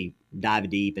really dive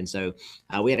deep. And so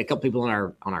we had a couple people on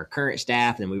our current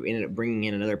staff, and then we ended up bringing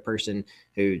in another person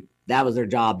who that was their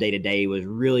job day to day, was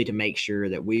really to make sure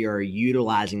that we are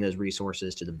utilizing those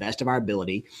resources to the best of our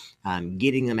ability,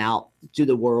 getting them out to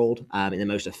the world in the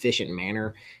most efficient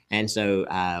manner. And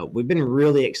so we've been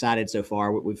really excited so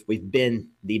far. We've been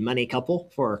the money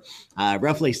couple for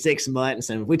roughly 6 months,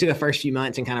 and we took the first few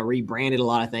months and kind of rebranded a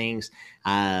lot of things.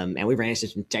 And we ran into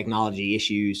some technology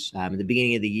issues at the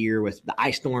beginning of the year with the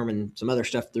ice storm and some other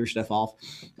stuff threw stuff off.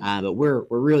 But we're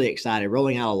really excited,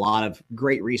 rolling out a lot of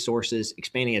great resources,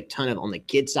 expanding a ton of on the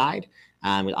kid side.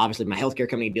 Obviously, my healthcare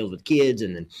company deals with kids,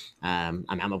 and then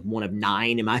I'm one of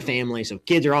 9 in my family, so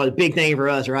kids are always a big thing for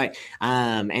us, right?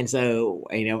 And so,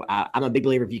 I'm a big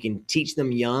believer if you can teach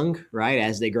them young, right,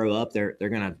 as they grow up, they're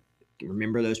going to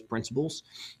remember those principles.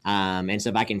 And so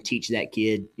if I can teach that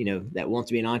kid, that wants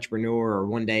to be an entrepreneur or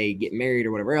one day get married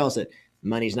or whatever else, that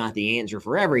money's not the answer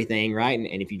for everything, right?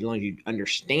 And if you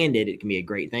understand it, it can be a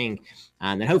great thing.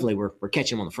 Then hopefully we're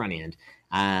catching them on the front end.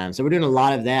 So we're doing a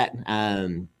lot of that.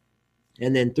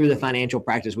 And then through the financial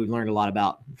practice, we've learned a lot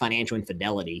about financial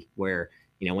infidelity, where,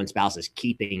 one spouse is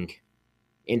keeping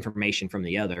information from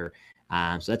the other.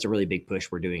 So that's a really big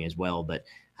push we're doing as well. But,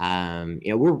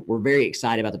 we're very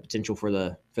excited about the potential for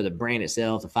the brand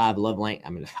itself, the 5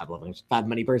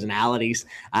 money personalities,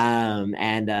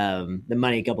 and the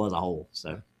money couple as a whole.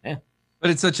 So, yeah.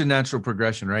 But it's such a natural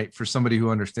progression, right? For somebody who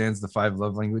understands the 5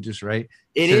 love languages, right?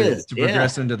 It is to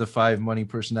progress into the 5 money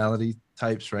personality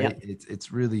types, right? Yep.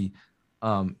 It's really,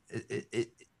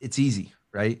 it's easy,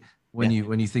 right? When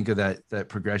you think of that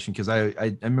progression, because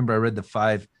I remember I read the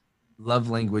 5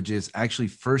 love languages actually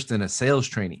first in a sales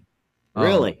training.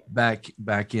 Really?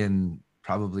 Back in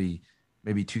probably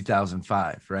maybe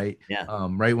 2005, right? Yeah.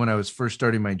 Right when I was first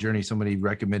starting my journey, somebody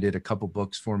recommended a couple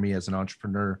books for me as an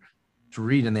entrepreneur to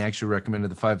read, and they actually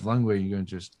recommended the 5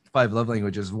 languages. 5 love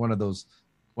languages, one of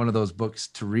those books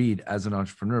to read as an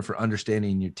entrepreneur for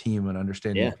understanding your team and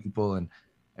understanding people and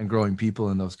growing people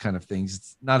and those kind of things.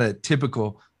 It's not a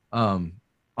typical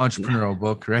entrepreneurial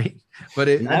book, right? But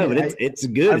it's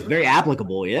good. It's very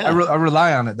applicable. Yeah. I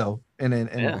rely on it though,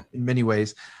 in many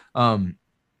ways.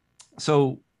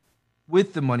 So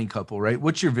with the money couple, right?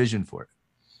 What's your vision for it?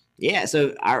 Yeah.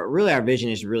 So our vision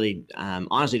is really,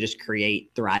 honestly, just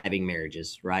create thriving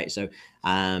marriages, right? So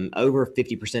over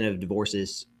 50% of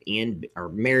divorces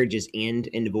marriages end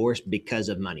in divorce because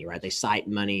of money, right? They cite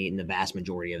money in the vast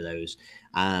majority of those.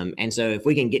 And so if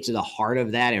we can get to the heart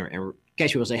of that and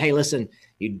catch people say, hey, listen,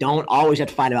 you don't always have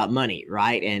to fight about money,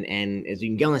 right? And as you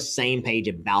can get on the same page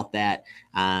about that,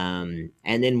 and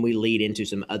then we lead into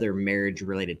some other marriage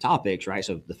related topics, right?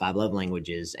 So the 5 love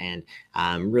languages and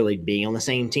really being on the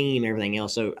same team, everything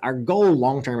else. So our goal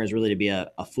long-term is really to be a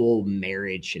full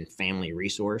marriage and family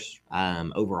resource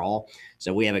overall.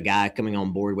 So we have a guy coming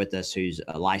on board with us who's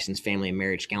a licensed family and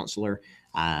marriage counselor,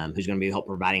 who's going to be help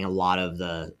providing a lot of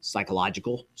the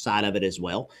psychological side of it as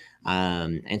well.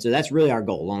 And so that's really our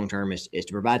goal long-term is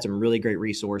to provide some really great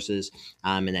resources,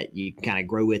 and that you can kind of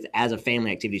grow with as a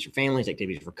family, activities for families,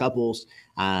 activities for couples,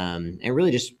 and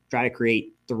really just try to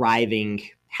create thriving,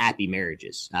 happy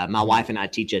marriages. My wife and I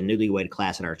teach a newlywed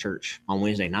class at our church on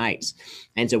Wednesday nights.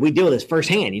 And so we deal with this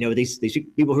firsthand, these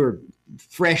people who are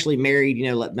freshly married,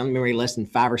 been married less than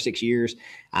 5 or 6 years.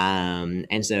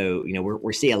 And so,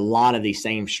 we're seeing a lot of these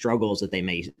same struggles that they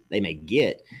may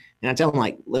get. And I tell them,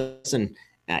 like, listen,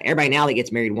 everybody now that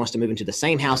gets married wants to move into the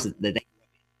same house that they grew up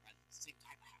in, right? The same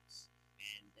type of house.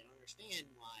 And they don't understand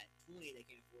why at 20 they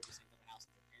can't afford the same type of house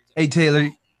that their parents Hey,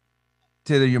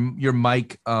 Taylor, your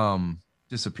mic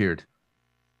disappeared.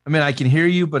 I mean, I can hear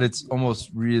you, but it's almost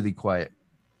really quiet.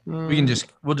 My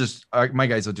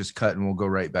guys will just cut and we'll go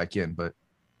right back in. But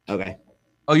okay.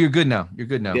 Oh, you're good now.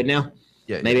 Good now.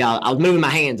 Yeah. Maybe I was moving my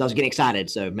hands. I was getting excited,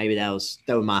 so maybe that was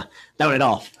throwing it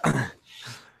off.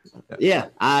 Yeah.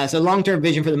 So long-term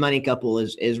vision for the money couple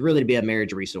is really to be a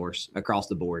marriage resource across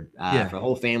the board for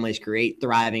whole families, create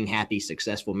thriving, happy,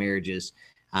 successful marriages.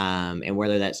 And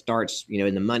whether that starts,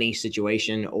 in the money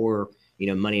situation or,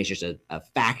 money is just a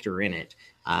factor in it.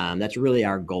 That's really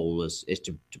our goal is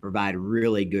to provide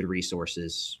really good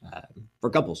resources for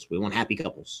couples. We want happy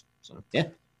couples. So, yeah.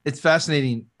 It's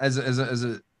fascinating as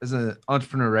an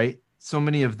entrepreneur, right? So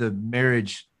many of the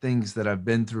marriage things that I've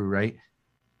been through, right,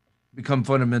 become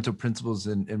fundamental principles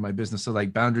in my business. So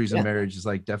like Boundaries in Marriage is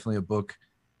like definitely a book,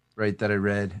 right, that I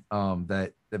read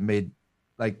that made,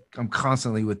 like, I'm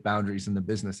constantly with boundaries in the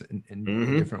business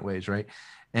in different ways, right?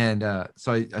 And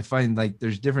so I find like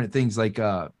there's different things like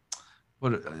I'm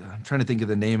trying to think of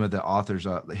the name of the authors,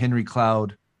 Henry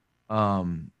Cloud,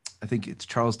 I think it's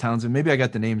Charles Townsend. Maybe I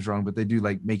got the names wrong, but they do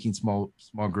like making small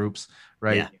groups,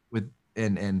 right? Yeah. With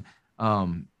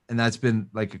and that's been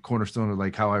like a cornerstone of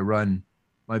like how I run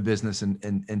my business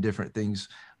and different things.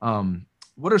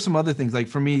 What are some other things? Like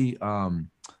for me,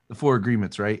 The Four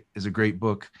Agreements, right, is a great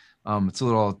book. It's a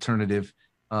little alternative,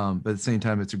 but at the same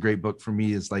time, it's a great book for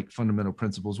me. Is like fundamental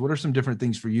principles. What are some different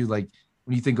things for you? Like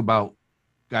when you think about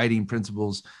guiding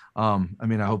principles, I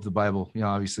mean, I hope the Bible,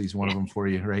 obviously is one of them for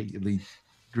you, right? You lead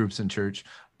groups in church,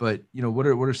 but what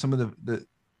are some of the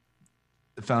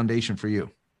foundation for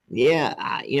you? Yeah,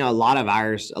 a lot of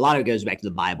it goes back to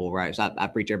the Bible, right? So I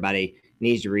preach everybody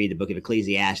needs to read the book of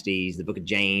Ecclesiastes, the book of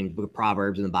James, the book of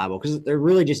Proverbs in the Bible, because they're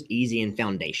really just easy and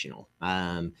foundational.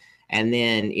 And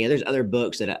then, there's other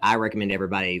books that I recommend to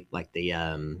everybody, like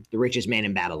the Richest Man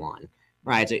in Babylon,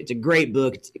 right? It's a great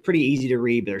book. It's pretty easy to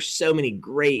read, but there's so many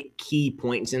great key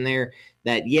points in there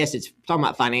that, yes, it's talking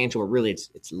about financial, but really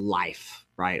it's life,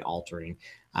 right? Altering.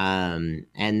 And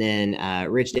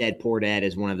then Rich Dad Poor Dad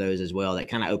is one of those as well that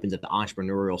kind of opens up the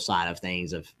entrepreneurial side of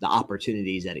things, of the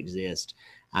opportunities that exist.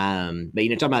 But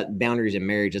talking about boundaries in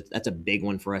marriage, that's a big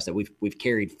one for us that we've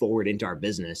carried forward into our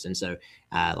business. And so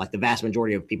like the vast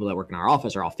majority of people that work in our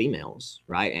office are all females,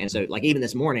 right? And so like even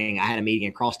this morning I had a meeting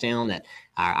across town that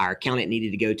our accountant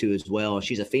needed to go to as well.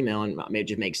 She's a female, and it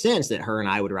just makes sense that her and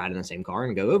I would ride in the same car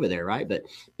and go over there, right? But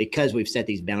because we've set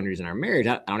these boundaries in our marriage,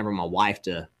 I don't ever want my wife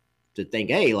to think,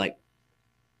 hey, like,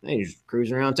 hey, just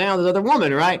cruising around town, this other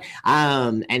woman, right?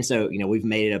 And so, we've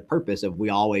made it a purpose of we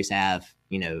always have,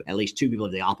 at least two people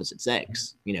of the opposite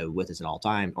sex, with us at all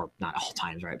times, or not all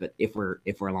times, right? But if we're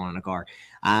alone in a car,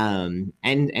 and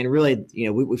really,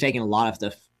 we've taken a lot of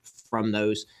stuff from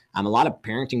those, a lot of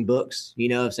parenting books,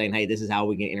 of saying, hey, this is how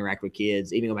we can interact with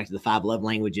kids. Even go back to the 5 love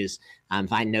languages.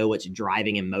 If I know what's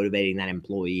driving and motivating that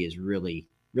employee is really,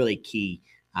 really key.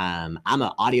 I'm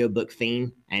an audiobook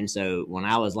fiend. And so when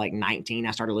I was like 19,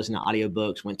 I started listening to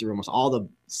audiobooks, went through almost all the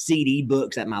CD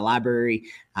books at my library.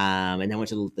 And then went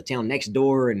to the town next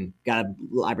door and got a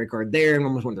library card there and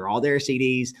almost went through all their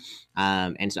CDs.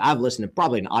 And so I've listened to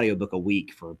probably an audiobook a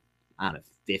week for, I don't know,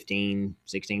 15,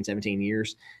 16, 17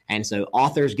 years. And so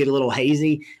authors get a little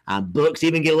hazy, books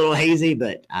even get a little hazy,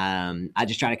 but I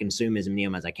just try to consume as many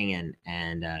of them as I can.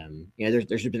 And,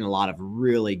 there's been a lot of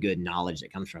really good knowledge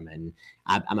that comes from it. And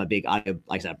I'm a big audio,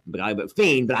 like I said, big audiobook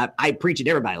fiend, but I preach it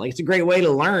to everybody. Like, it's a great way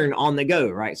to learn on the go,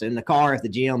 right? So in the car, at the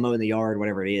gym, mowing the yard,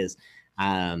 whatever it is.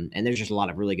 And there's just a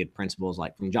lot of really good principles,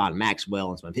 like from John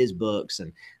Maxwell and some of his books.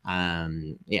 And I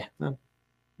don't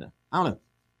know.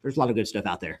 There's a lot of good stuff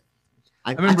out there.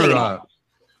 I remember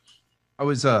I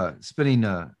was spending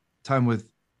time with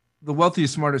the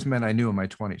wealthiest, smartest men I knew in my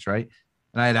 20s, right?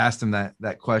 And I had asked him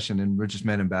that question, and Richest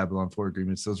Man in Babylon, 4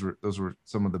 Agreements. Those were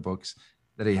some of the books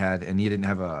that he had, and he didn't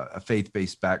have a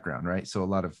faith-based background, right? So a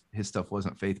lot of his stuff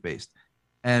wasn't faith-based.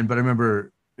 But I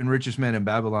remember in Richest Man in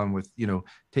Babylon with,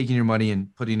 taking your money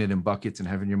and putting it in buckets and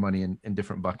having your money in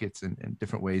different buckets and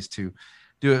different ways to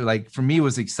do it. Like for me, it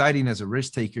was exciting as a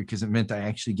risk taker because it meant I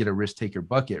actually get a risk taker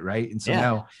bucket, right? And so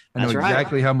now I know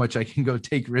exactly how much I can go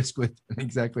take risk with and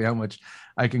exactly how much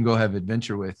I can go have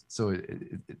adventure with. So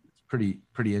it's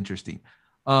pretty interesting.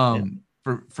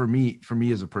 For me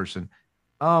as a person,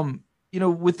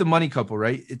 with the Money Couple,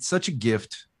 right? It's such a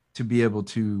gift to be able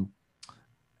to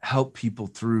help people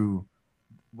through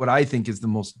what I think is the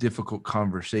most difficult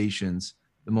conversations,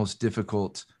 the most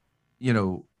difficult,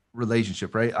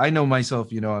 relationship, right? I know myself,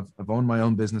 I've owned my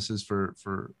own businesses for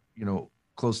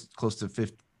close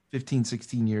to 15,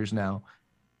 16 years now.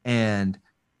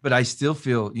 But I still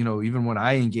feel, even when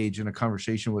I engage in a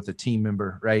conversation with a team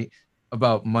member, right,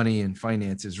 about money and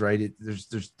finances, right,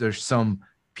 there's some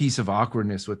piece of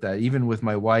awkwardness with that. Even with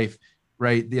my wife,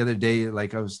 right, the other day,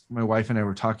 like my wife and I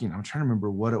were talking, I'm trying to remember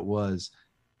what it was,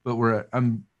 but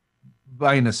I'm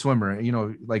buying a swimmer,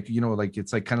 like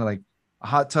it's like kind of like a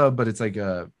hot tub, but it's like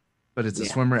a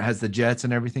swimmer. It has the jets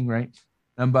and everything, right?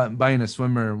 I'm buying a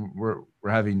swimmer, and we're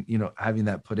having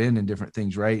that put in and different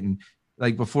things, right? And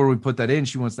like before we put that in,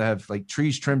 she wants to have like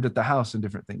trees trimmed at the house and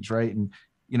different things, right? And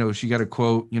she got a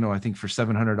quote, I think for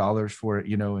 $700 for it,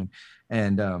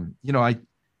 I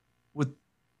with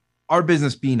our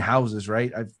business being houses,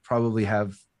 right? I've probably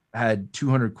have had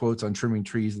 200 quotes on trimming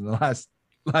trees in the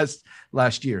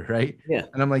last year, right? Yeah.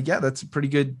 And I'm like, yeah, that's a pretty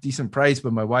good, decent price.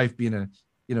 But my wife being a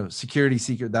security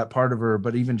seeker, that part of her,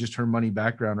 but even just her money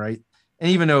background, right?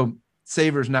 And even though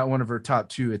Saver's not one of her top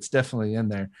 2, it's definitely in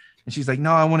there. And she's like,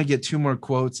 no, I want to get 2 more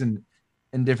quotes and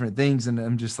different things. And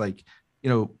I'm just like,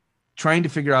 trying to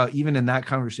figure out, even in that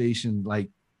conversation, like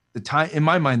the time in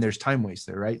my mind, there's time waste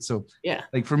there, right? So yeah,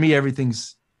 like for me,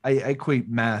 everything's, I equate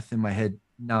math in my head,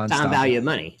 nonstop. Time value of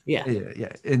money. Yeah.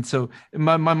 Yeah. And so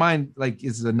my mind like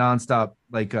is a nonstop,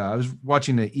 like I was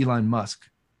watching the Elon Musk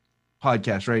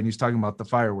podcast, right? And he's talking about the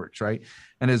fireworks, right?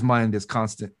 And his mind is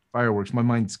constant fireworks. My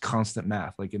mind's constant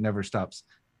math. Like it never stops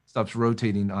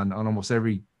rotating on almost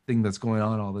everything that's going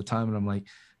on all the time. And I'm like,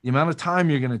 the amount of time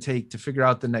you're going to take to figure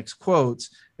out the next quotes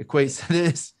equates to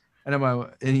this. And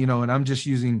I'm just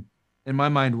using in my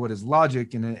mind what is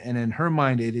logic, and in her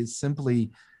mind it is simply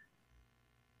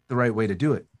the right way to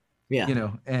do it.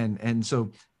 Yeah. And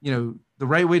so, the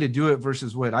right way to do it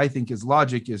versus what I think is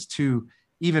logic is to,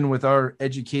 even with our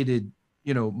educated,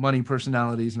 money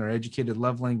personalities and our educated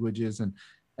love languages and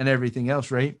everything else.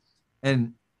 Right.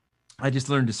 And I just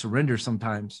learned to surrender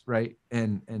sometimes. Right.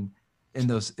 And in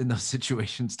those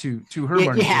situations to her.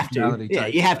 Yeah, you have to. Yeah.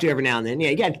 You have to every now and then. Yeah.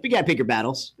 You got to pick your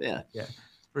battles. Yeah. Yeah,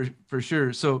 for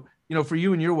sure. So, for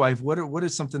you and your wife, what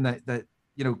is something that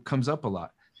comes up a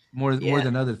lot more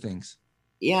than other things?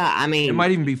 Yeah. I mean, it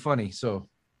might even be funny. So,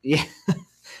 yeah.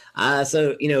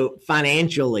 So,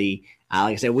 financially,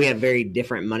 like I said, we have very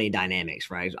different money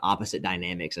dynamics, right? Opposite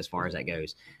dynamics as far as that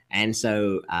goes. And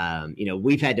so,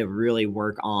 we've had to really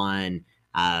work on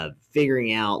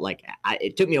figuring out, like,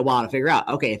 it took me a while to figure out,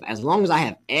 okay, as long as I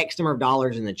have X number of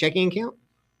dollars in the checking account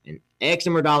and X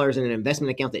number of dollars in an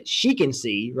investment account that she can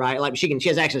see, right? Like she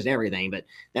has access to everything, but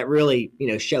that really,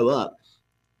 show up,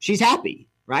 she's happy.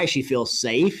 Right. She feels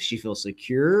safe. She feels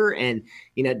secure. And,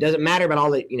 it doesn't matter about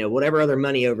all the, whatever other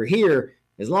money over here,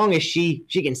 as long as she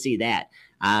can see that.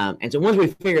 And so once we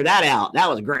figured that out, that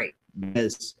was great,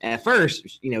 because at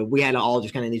first, we had all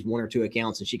just kind of these one or two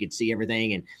accounts and she could see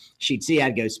everything, and she'd see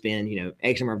I'd go spend,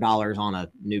 X number of dollars on a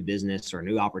new business or a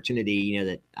new opportunity,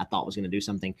 that I thought was going to do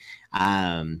something.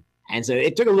 And so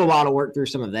it took a little while to work through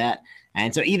some of that.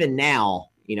 And so even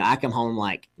now, I come home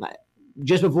like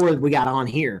just before we got on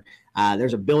here,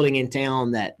 there's a building in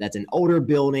town that's an older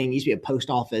building. Used to be a post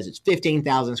office. It's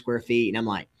 15,000 square feet. And I'm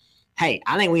like, hey,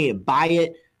 I think we need to buy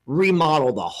it,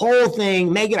 remodel the whole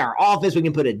thing, make it our office. We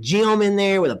can put a gym in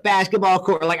there with a basketball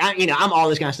court. Like, I'm all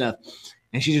this kind of stuff.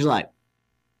 And she's just like,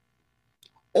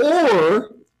 yeah.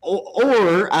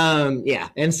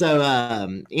 And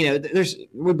so,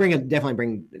 we definitely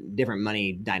bring different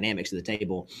money dynamics to the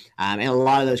table. And a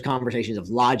lot of those conversations of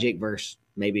logic versus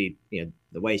maybe,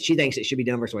 the way she thinks it should be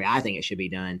done versus the way I think it should be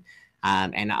done.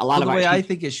 And a lot of the way I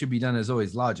think it should be done is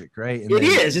always logic, right? And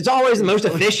is. It's always the most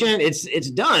efficient.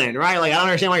 It's done, right? Like, I don't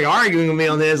understand why you're arguing with me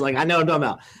on this. Like, I know what I'm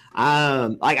talking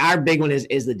about. Like, our big one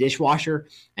is the dishwasher.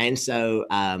 And so,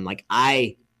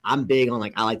 I'm big on,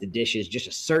 like, I like the dishes just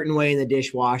a certain way in the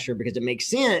dishwasher, because it makes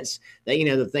sense that,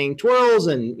 the thing twirls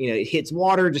and, it hits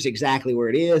water just exactly where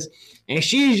it is. And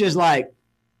she's just like,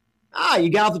 you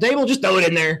got off the table, just throw it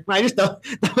in there. Right? Just throw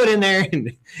it in there.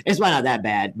 And it's probably not that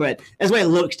bad, but that's the way it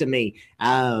looks to me.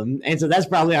 And so that's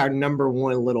probably our number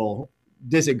one little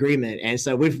disagreement. And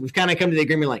so we've kind of come to the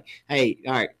agreement, like, hey,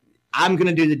 all right, I'm going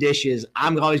to do the dishes.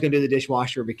 I'm always going to do the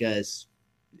dishwasher, because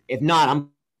if not, I'm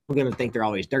going to think they're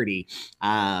always dirty.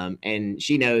 And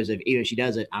she knows even if she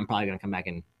does it, I'm probably going to come back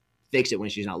and fix it when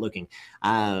she's not looking.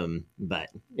 But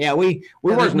yeah, we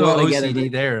work no well OCD together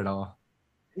there at all.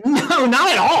 No, not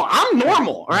at all. I'm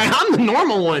normal, right? I'm the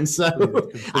normal one. So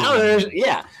I don't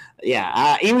know.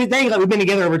 Yeah. Even think like we've been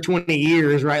together over 20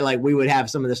 years, right? Like we would have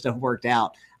some of this stuff worked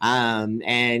out. And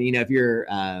if you're,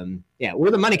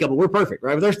 we're the money couple. We're perfect,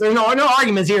 right? There's no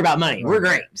arguments here about money. We're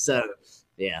great. So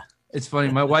yeah. It's funny.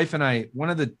 My wife and I, one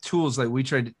of the tools like we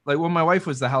tried, like when my wife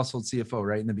was the household CFO,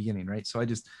 right in the beginning, right? So I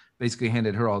just basically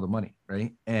handed her all the money,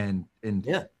 right? And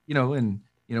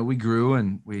we grew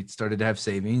and we started to have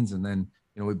savings, and then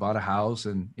we bought a house,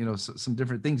 and some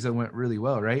different things that went really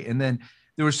well, right? And then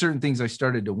there were certain things I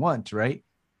started to want, right?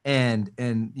 And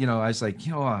I was like,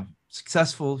 I'm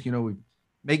successful, we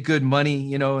make good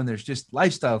money, and there's just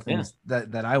lifestyle things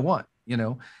that I want,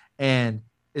 and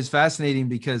it's fascinating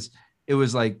because it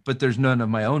was like, but there's none of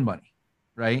my own money,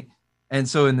 right? And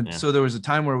so so there was a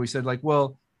time where we said, like,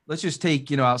 well, let's just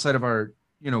take, outside of our,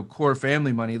 core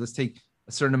family money, let's take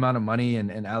a certain amount of money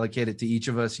and allocate it to each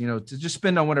of us, to just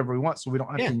spend on whatever we want, so we don't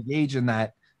have to engage in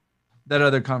that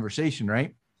other conversation,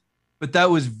 right? But that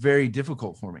was very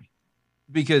difficult for me,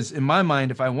 because in my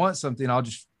mind, if I want something, I'll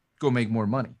just go make more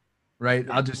money, right?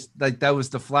 I'll just, like, that was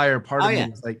the flyer part of me.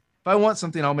 It's like, if I want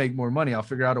something, I'll make more money. I'll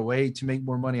figure out a way to make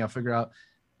more money. I'll figure out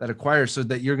that acquire. So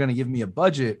that you're going to give me a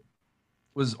budget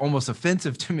was almost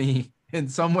offensive to me in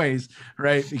some ways,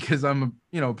 right? Because I'm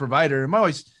a provider. I'm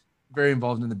always very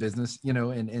involved in the business,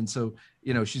 and so,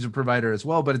 she's a provider as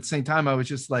well. But at the same time, I was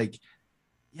just like,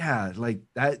 like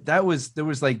that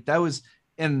was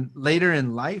and later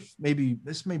in life, maybe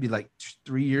like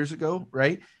 3 years ago,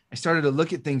 right? I started to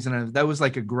look at things, and that was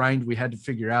like a grind we had to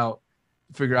figure out,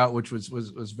 which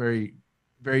was very,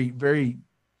 very, very.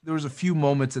 There was a few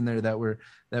moments in there that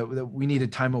we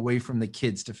needed time away from the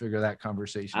kids to figure that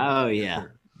conversation out. Oh yeah.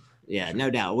 Yeah, no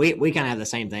doubt. We kind of have the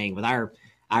same thing with our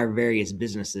various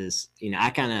businesses.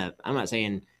 I'm not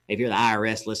saying if you're the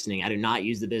IRS listening, I do not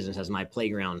use the business as my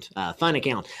playground fund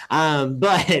account.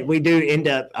 But we do end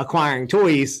up acquiring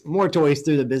more toys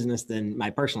through the business than my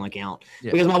personal account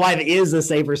because my wife is a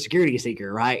safer security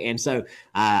seeker, right? And so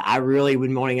I really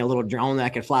been wanting a little drone that I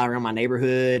could fly around my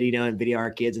neighborhood, and video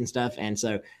our kids and stuff. And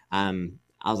so I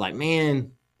was like,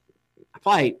 man, I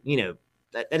probably,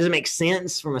 that doesn't make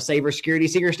sense from a safer security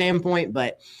seeker standpoint,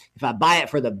 but if I buy it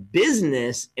for the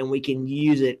business and we can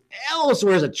use it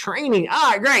elsewhere as a training,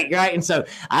 great, right? And so,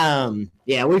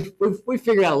 we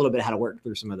figured out a little bit how to work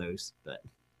through some of those. But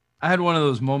I had one of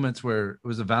those moments where it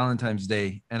was a Valentine's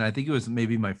Day, and I think it was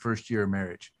maybe my first year of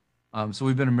marriage. So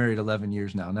we've been married 11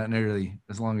 years now, not nearly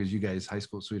as long as you guys, high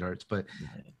school sweethearts, but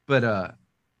it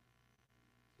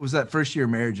was that first year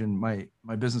of marriage, and my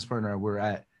business partner were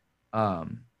at.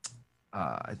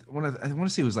 I want to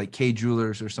say it was like K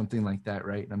Jewelers or something like that,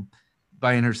 right? And I'm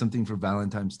buying her something for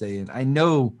Valentine's Day, and I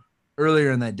know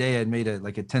earlier in that day I'd made a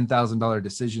 $10,000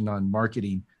 decision on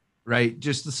marketing, right?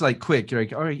 Just like quick, you're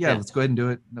like, all right, yeah, let's go ahead and do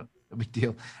it. No big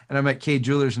deal. And I'm at K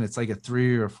Jewelers, and it's like a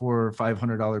 $300 or $400 or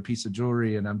 $500 piece of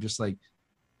jewelry, and I'm just like,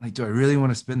 do I really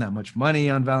want to spend that much money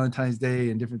on Valentine's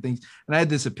Day and different things? And I had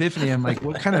this epiphany. I'm like,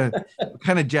 what kind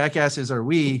of jackasses are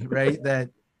we, right? That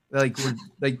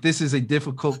this is a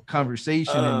difficult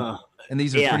conversation, and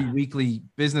these are pretty weekly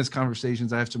business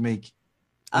conversations I have to make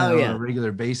on a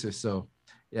regular basis. So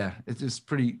yeah, it's just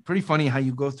pretty funny how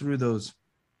you go through those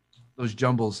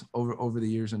jumbles over the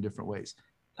years in different ways.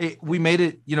 We made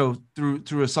it,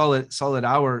 through a solid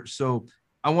hour. So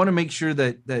I want to make sure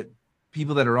that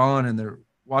people that are on and they're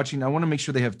watching, I want to make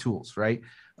sure they have tools, right?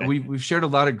 We've shared a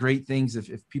lot of great things.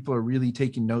 If people are really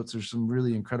taking notes, there's some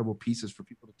really incredible pieces for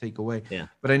people to take away. Yeah.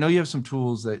 But I know you have some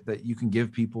tools that you can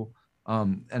give people.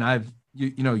 And I've,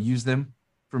 used them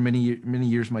for many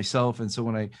years myself. And so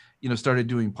when I, started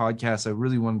doing podcasts, I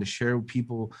really wanted to share with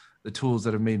people the tools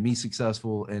that have made me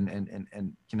successful and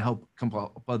can help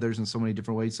others in so many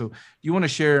different ways. So do you want to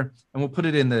share, and we'll put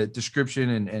it in the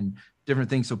description and different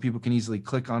things so people can easily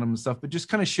click on them and stuff, but just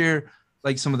kind of share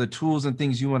like some of the tools and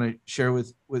things you want to share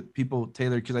with people,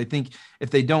 Taylor, because I think if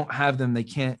they don't have them, they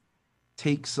can't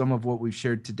take some of what we've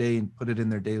shared today and put it in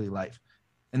their daily life.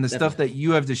 And the stuff that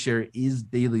you have to share is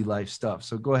daily life stuff.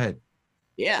 So go ahead.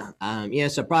 Yeah.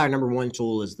 So probably our number one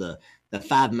tool is the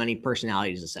 5 money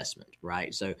personalities assessment,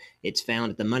 right? So it's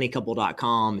found at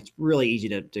themoneycouple.com. It's really easy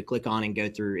to click on and go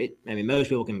through it. I mean, most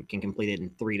people can complete it in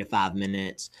 3 to 5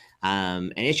 minutes.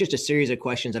 And it's just a series of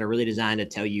questions that are really designed to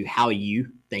tell you how you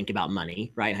think about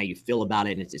money, right? And how you feel about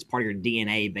it. And it's part of your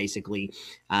DNA, basically.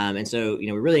 And so, we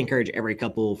really encourage every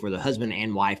couple, for the husband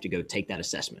and wife, to go take that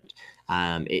assessment.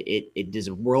 It does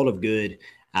a world of good.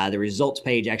 The results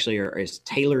page actually is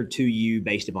tailored to you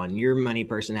based upon your money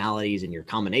personalities and your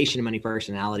combination of money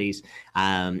personalities.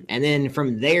 And then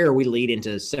from there, we lead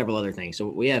into several other things. So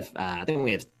we have, I think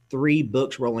we have 3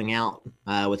 books rolling out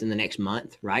within the next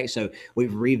month, right? So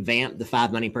we've revamped the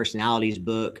 5 money personalities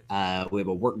book. We have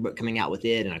a workbook coming out with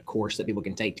it and a course that people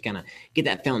can take to kind of get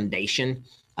that foundation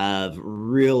of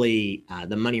really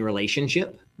the money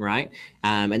relationship, right?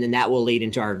 And then that will lead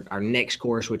into our next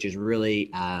course, which is really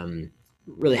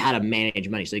how to manage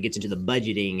money. So it gets into the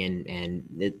budgeting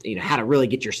and how to really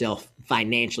get yourself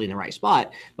financially in the right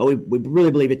spot. But we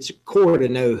really believe it's core to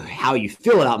know how you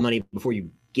feel about money before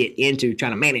you get into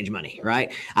trying to manage money,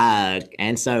 right?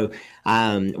 And so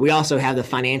we also have the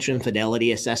financial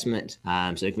infidelity assessment.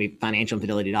 So it can be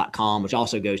financialinfidelity.com, which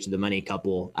also goes to the money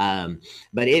couple.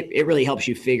 But it really helps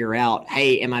you figure out,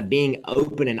 hey, am I being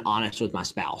open and honest with my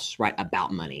spouse, right,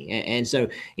 about money? And so,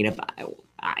 if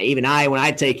when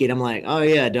I take it, I'm like, oh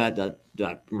yeah,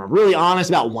 am I really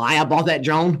honest about why I bought that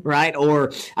drone, right?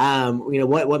 Or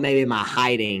what maybe am I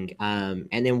hiding?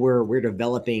 And then we're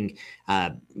developing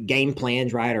game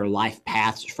plans, right, or life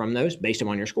paths from those based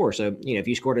upon your score. So if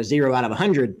you scored a 0 out of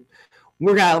 100,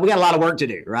 we got a lot of work to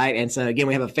do, right? And so again,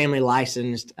 we have a family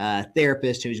licensed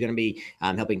therapist who's going to be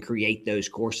helping create those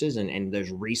courses and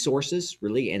those resources,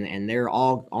 really. And they're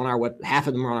all on our half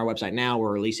of them are on our website now.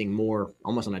 We're releasing more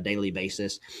almost on a daily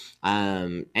basis.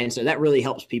 And so that really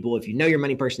helps people. If you know your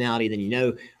money personality, then you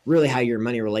know really how your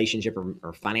money relationship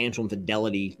or financial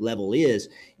infidelity level is.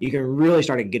 You can really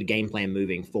start a good game plan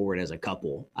moving forward as a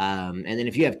couple. And then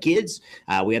if you have kids,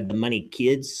 we have the Money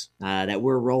Kids that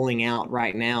we're rolling out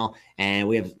right now. and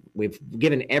we've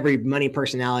given every money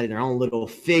personality their own little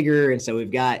figure. And so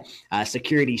we've got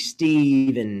Security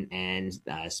Steve and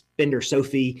Spender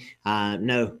Sophie.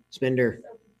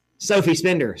 Sophie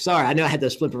Spender. Sorry, I know I had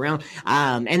those flip around.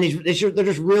 And they're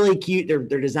just really cute.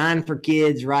 They're designed for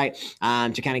kids, right?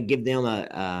 To kind of give them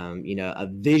a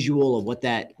visual of what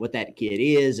that kid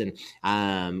is.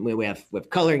 And we have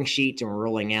coloring sheets, and we're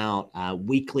rolling out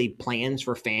weekly plans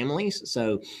for families.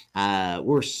 So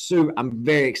I'm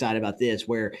very excited about this,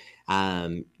 where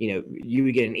you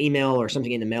would get an email or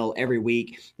something in the mail every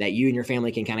week that you and your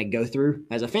family can kind of go through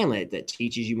as a family, that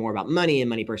teaches you more about money and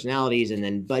money personalities, and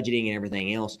then budgeting and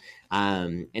everything else.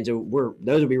 And so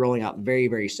those will be rolling out very,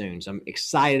 very soon. So I'm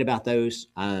excited about those.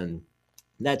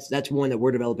 That's one that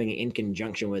we're developing in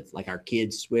conjunction with like our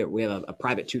kids. We have a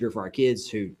private tutor for our kids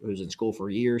who's in school for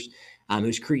years,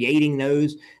 who's creating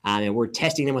those, and we're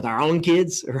testing them with our own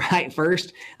kids right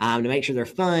first, to make sure they're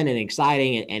fun and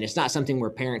exciting, and it's not something where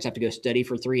parents have to go study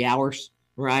for 3 hours.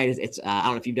 Right. It's I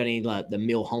don't know if you've done any of the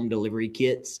meal home delivery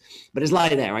kits, but it's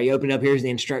like that, right? You open it up, here's the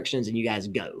instructions, and you guys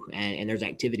go, and there's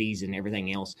activities and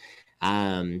everything else.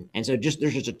 And so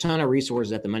there's just a ton of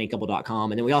resources at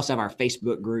themoneycouple.com. And then we also have our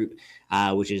Facebook group,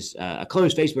 which is a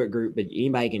closed Facebook group, but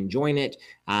anybody can join it,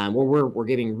 where we're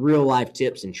giving real life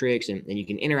tips and tricks, and you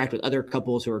can interact with other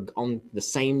couples who are on the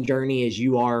same journey as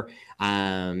you are.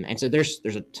 And so there's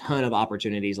a ton of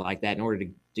opportunities like that in order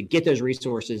to get those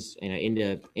resources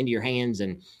into your hands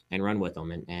and run with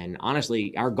them. And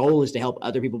honestly, our goal is to help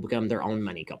other people become their own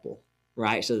money couple.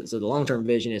 Right. So the long-term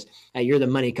vision is, hey, you're the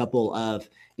money couple of,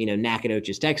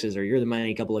 Nacogdoches, Texas, or you're the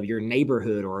money couple of your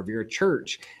neighborhood or of your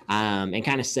church, and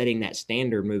kind of setting that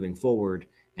standard moving forward.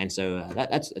 And so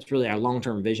that's really our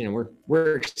long-term vision. And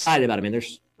we're excited about it. I mean,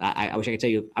 I wish I could tell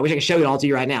you, I wish I could show it all to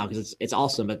you right now, because it's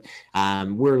awesome. But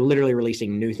we're literally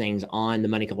releasing new things on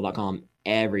themoneycouple.com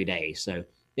every day. So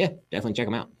yeah, definitely check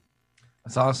them out.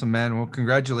 That's awesome, man. Well,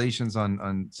 congratulations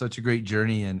on such a great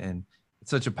journey, and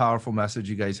it's such a powerful message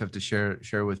you guys have to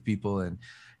share with people. And,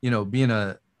 being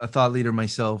a thought leader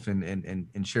myself, and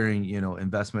sharing,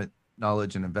 investment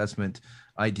knowledge and investment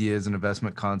ideas and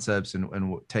investment concepts and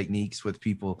techniques with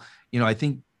people. I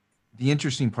think the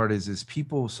interesting part is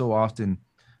people so often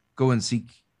go and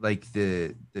seek like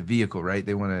the vehicle, right?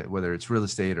 They want to, whether it's real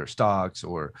estate or stocks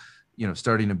or,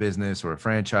 starting a business or a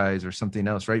franchise or something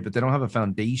else, right? But they don't have a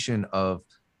foundation of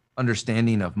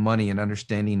understanding of money and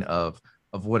understanding of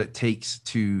what it takes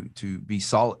to be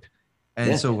solid.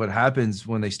 And so what happens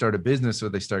when they start a business or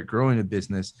they start growing a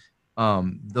business,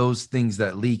 those things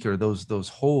that leak, or those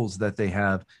holes that they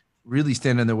have, really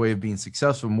stand in their way of being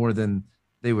successful more than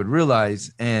they would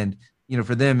realize. And,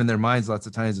 for them in their minds, lots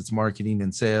of times it's marketing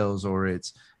and sales, or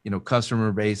it's,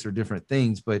 customer base or different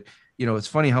things. But, it's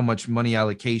funny how much money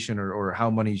allocation or how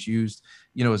money is used,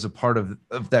 as a part of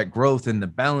that growth and the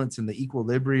balance and the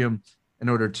equilibrium in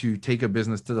order to take a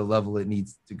business to the level it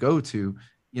needs to go to,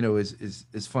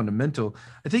 is fundamental.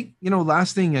 I think,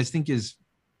 last thing I think is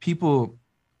people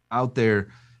out there,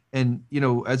 and,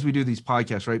 as we do these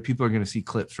podcasts, right, people are going to see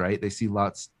clips, right? They see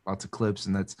lots of clips,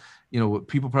 and that's,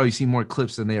 people probably see more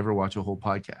clips than they ever watch a whole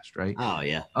podcast, right? Oh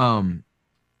yeah.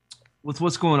 With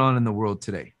what's going on in the world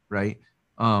today, right?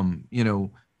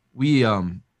 We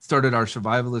started our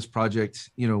survivalist project.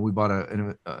 We bought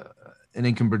an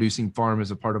income producing farm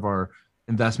as a part of our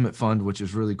investment fund, which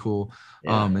is really cool.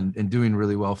 Yeah. And doing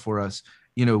really well for us.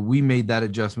 We made that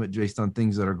adjustment based on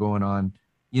things that are going on,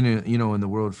 in the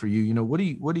world for you. What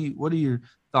are your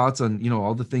thoughts on,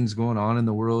 all the things going on in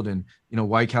the world, and,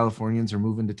 why Californians are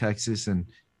moving to Texas, and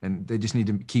they just need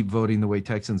to keep voting the way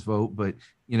Texans vote. But,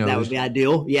 that would be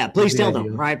ideal. Yeah. Please tell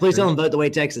them, right? Please tell them vote the way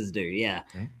Texans do. Yeah.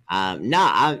 Okay.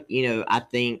 I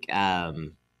think,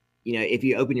 if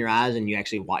you open your eyes and you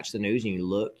actually watch the news and you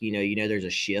look, there's a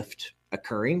shift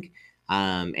occurring,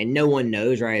 and no one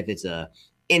knows, right, if it's a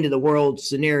end of the world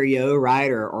scenario, right,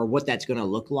 or what that's going to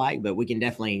look like. But we can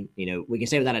definitely, we can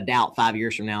say without a doubt, 5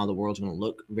 years from now, the world's going to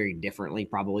look very differently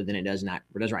probably than it does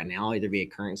right now, either via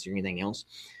currency or anything else.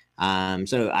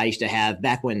 So I used to have,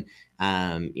 back when,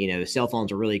 cell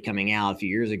phones were really coming out a few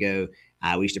years ago,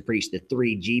 we used to preach the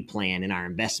 3G plan in our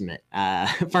investment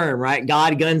firm, right?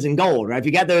 God, guns, and gold, right? If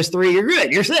you got those three, you're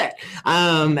good, you're set.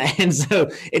 And so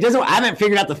I haven't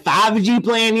figured out the 5G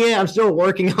plan yet. I'm still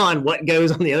working on what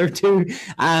goes on the other two.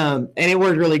 And it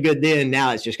worked really good then.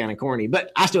 Now it's just kind of corny,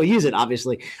 but I still use it,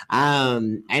 obviously.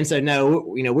 And so, no,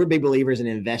 we're big believers in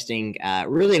investing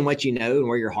really in what you know and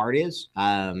where your heart is.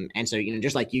 And so,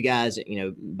 just like you guys,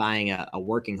 buying a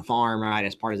working farm, right,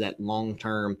 as part of that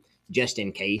long-term just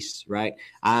in case, right?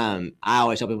 I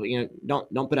always tell people,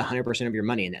 don't put 100% of your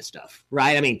money in that stuff,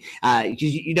 right? I mean,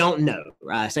 because you don't know.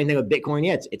 Same thing with Bitcoin.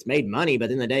 Yeah, it's made money, but at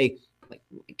the end of the day,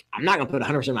 like I'm not going to put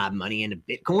 100% of my money into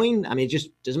Bitcoin. I mean, it just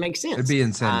doesn't make sense. It'd be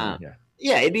insanity.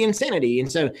 Yeah, it'd be insanity.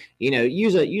 And so,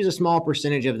 use a small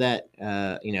percentage of that,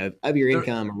 of your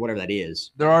income or whatever that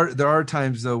is. There are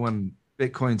times though when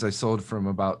Bitcoins I sold from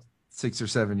about 6 or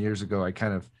 7 years ago, I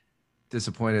kind of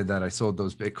disappointed that I sold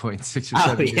those Bitcoins 6 or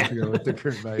 7 years ago with the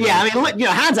current value. Yeah, I mean,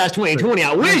 hindsight's 2020.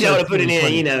 I wish I would have put it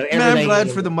in, everything. I'm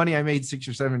glad for the money I made 6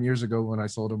 or 7 years ago when I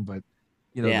sold them, but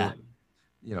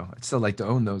I'd still like to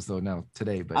own those though now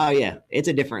today. But oh yeah, it's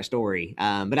a different story.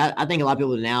 But I think a lot of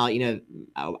people now,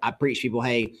 I preach to people,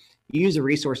 hey, use the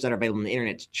resources that are available on the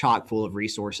internet. It's chock full of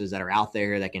resources that are out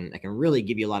there that can really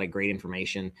give you a lot of great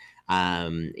information.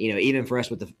 Even for us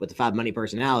with the 5 money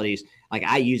personalities, like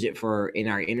I use it in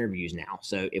our interviews now.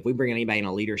 So if we bring anybody in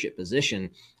a leadership position,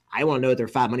 I want to know what their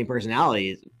 5 money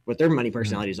personalities, what their money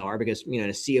personalities are, because in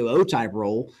a COO type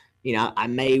role, I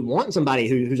may want somebody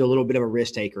who's a little bit of a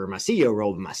risk taker in my CEO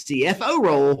role, but my CFO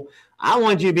role, I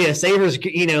want you to be a saver,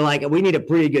 like we need a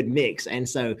pretty good mix. And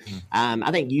so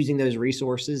I think using those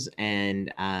resources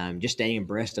and just staying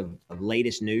abreast of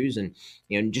latest news and,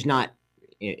 just not,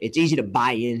 it's easy to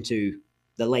buy into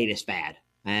the latest fad.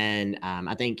 And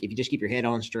I think if you just keep your head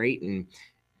on straight and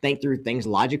think through things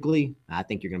logically, I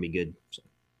think you're going to be good. So,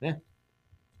 yeah.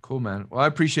 Cool, man. Well, I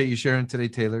appreciate you sharing today,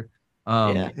 Taylor.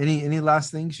 Any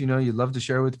last things, you'd love to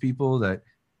share with people that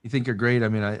you think are great? I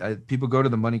mean, people go to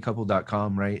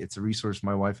themoneycouple.com, right? It's a resource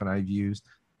my wife and I've used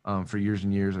for years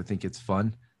and years. I think it's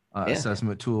fun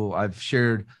assessment tool. I've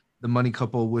shared the Money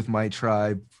Couple with my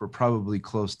tribe for probably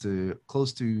close to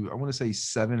I want to say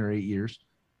 7 or 8 years.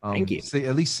 Thank you. Say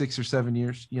at least 6 or 7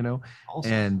 years,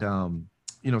 Awesome.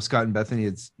 And Scott and Bethany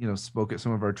had spoke at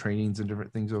some of our trainings and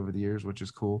different things over the years, which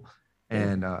is cool.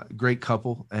 And great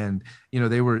couple. And,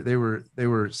 they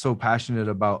were so passionate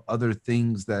about other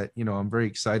things that, I'm very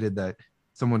excited that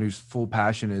someone whose full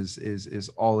passion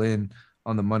is all in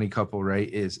on the Money Couple, right,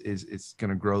 is going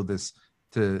to grow this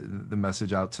to the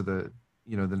message out to the,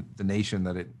 the nation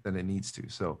that it needs to.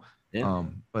 So,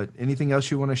 but anything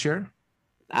else you want to share?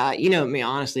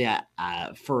 Honestly,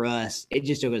 for us, it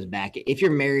just goes back. If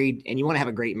you're married and you want to have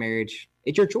a great marriage,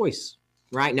 it's your choice.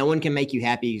 Right. No one can make you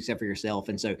happy except for yourself.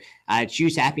 And so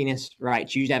choose happiness, right?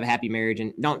 Choose to have a happy marriage,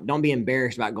 and don't be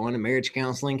embarrassed about going to marriage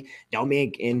counseling. Don't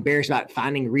be embarrassed about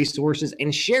finding resources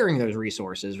and sharing those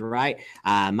resources. Right.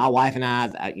 My wife and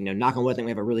I, knock on wood, I think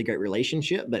we have a really great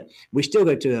relationship, but we still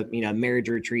go to a marriage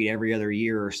retreat every other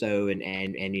year or so and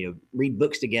read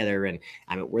books together. And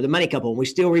I mean, we're the Money Couple and we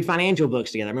still read financial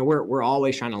books together. I mean, we're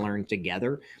always trying to learn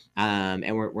together.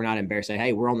 And we're not embarrassed to say,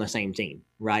 hey, we're on the same team,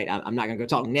 right? I'm not going to go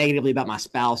talk negatively about my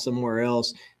spouse somewhere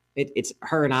else. It's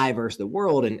her and I versus the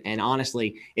world. And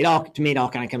honestly, it all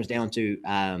kind of comes down to,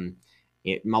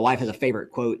 my wife has a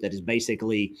favorite quote that is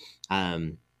basically,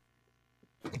 don't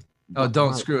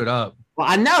screw it up. Well,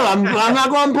 I know I'm not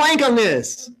going blank on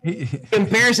this.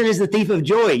 Comparison is the thief of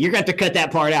joy. You're going to have to cut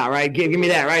that part out, right? Give me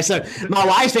that, right? So my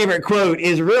wife's favorite quote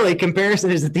is really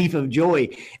comparison is the thief of joy.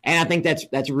 And I think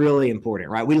that's really important,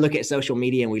 right? We look at social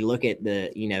media and we look at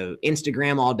the,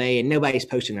 Instagram all day and nobody's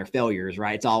posting their failures,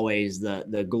 right? It's always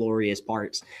the glorious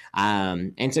parts.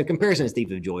 And so comparison is the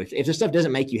thief of joy. If the stuff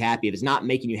doesn't make you happy, if it's not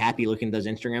making you happy looking at those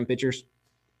Instagram pictures,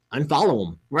 unfollow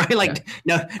them, right? Like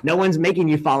no one's making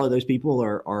you follow those people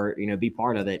or be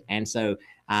part of it. And so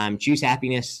choose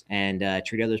happiness and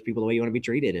treat other people the way you want to be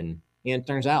treated. And it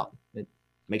turns out it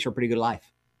makes for a pretty good life.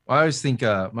 Well, I always think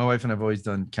my wife and I've always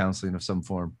done counseling of some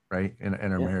form, right, in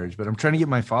our marriage. But I'm trying to get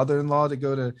my father-in-law to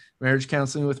go to marriage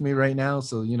counseling with me right now.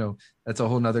 So, that's a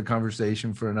whole nother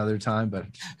conversation for another time. But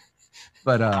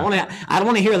I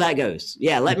want to hear how that goes.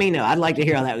 Yeah, let me know. I'd like to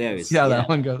hear how that goes. That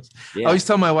one goes. Yeah. I always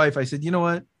tell my wife, I said, you know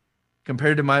what?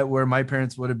 Compared to where my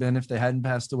parents would have been if they hadn't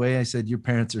passed away, I said, your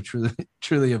parents are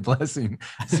truly a blessing.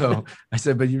 So I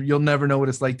said, but you'll never know what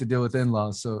it's like to deal with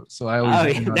in-laws. So I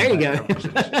always. There you go.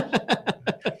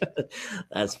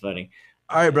 That's funny.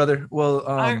 All right, brother.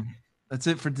 Well, that's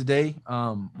it for today.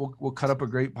 We'll cut up a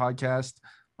great podcast.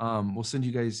 We'll send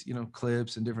you guys,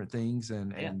 clips and different things.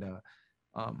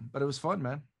 But it was fun,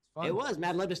 man. It was,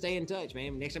 man. I'd love to stay in touch,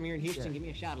 man. Next time you're in Houston, give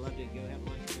me a shout. I'd love to go have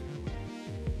lunch.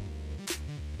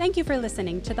 Thank you for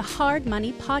listening to the Hard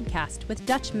Money Podcast with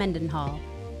Dutch Mendenhall.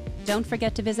 Don't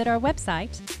forget to visit our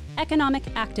website,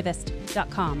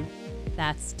 economicactivist.com.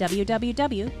 That's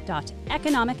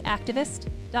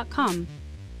www.economicactivist.com.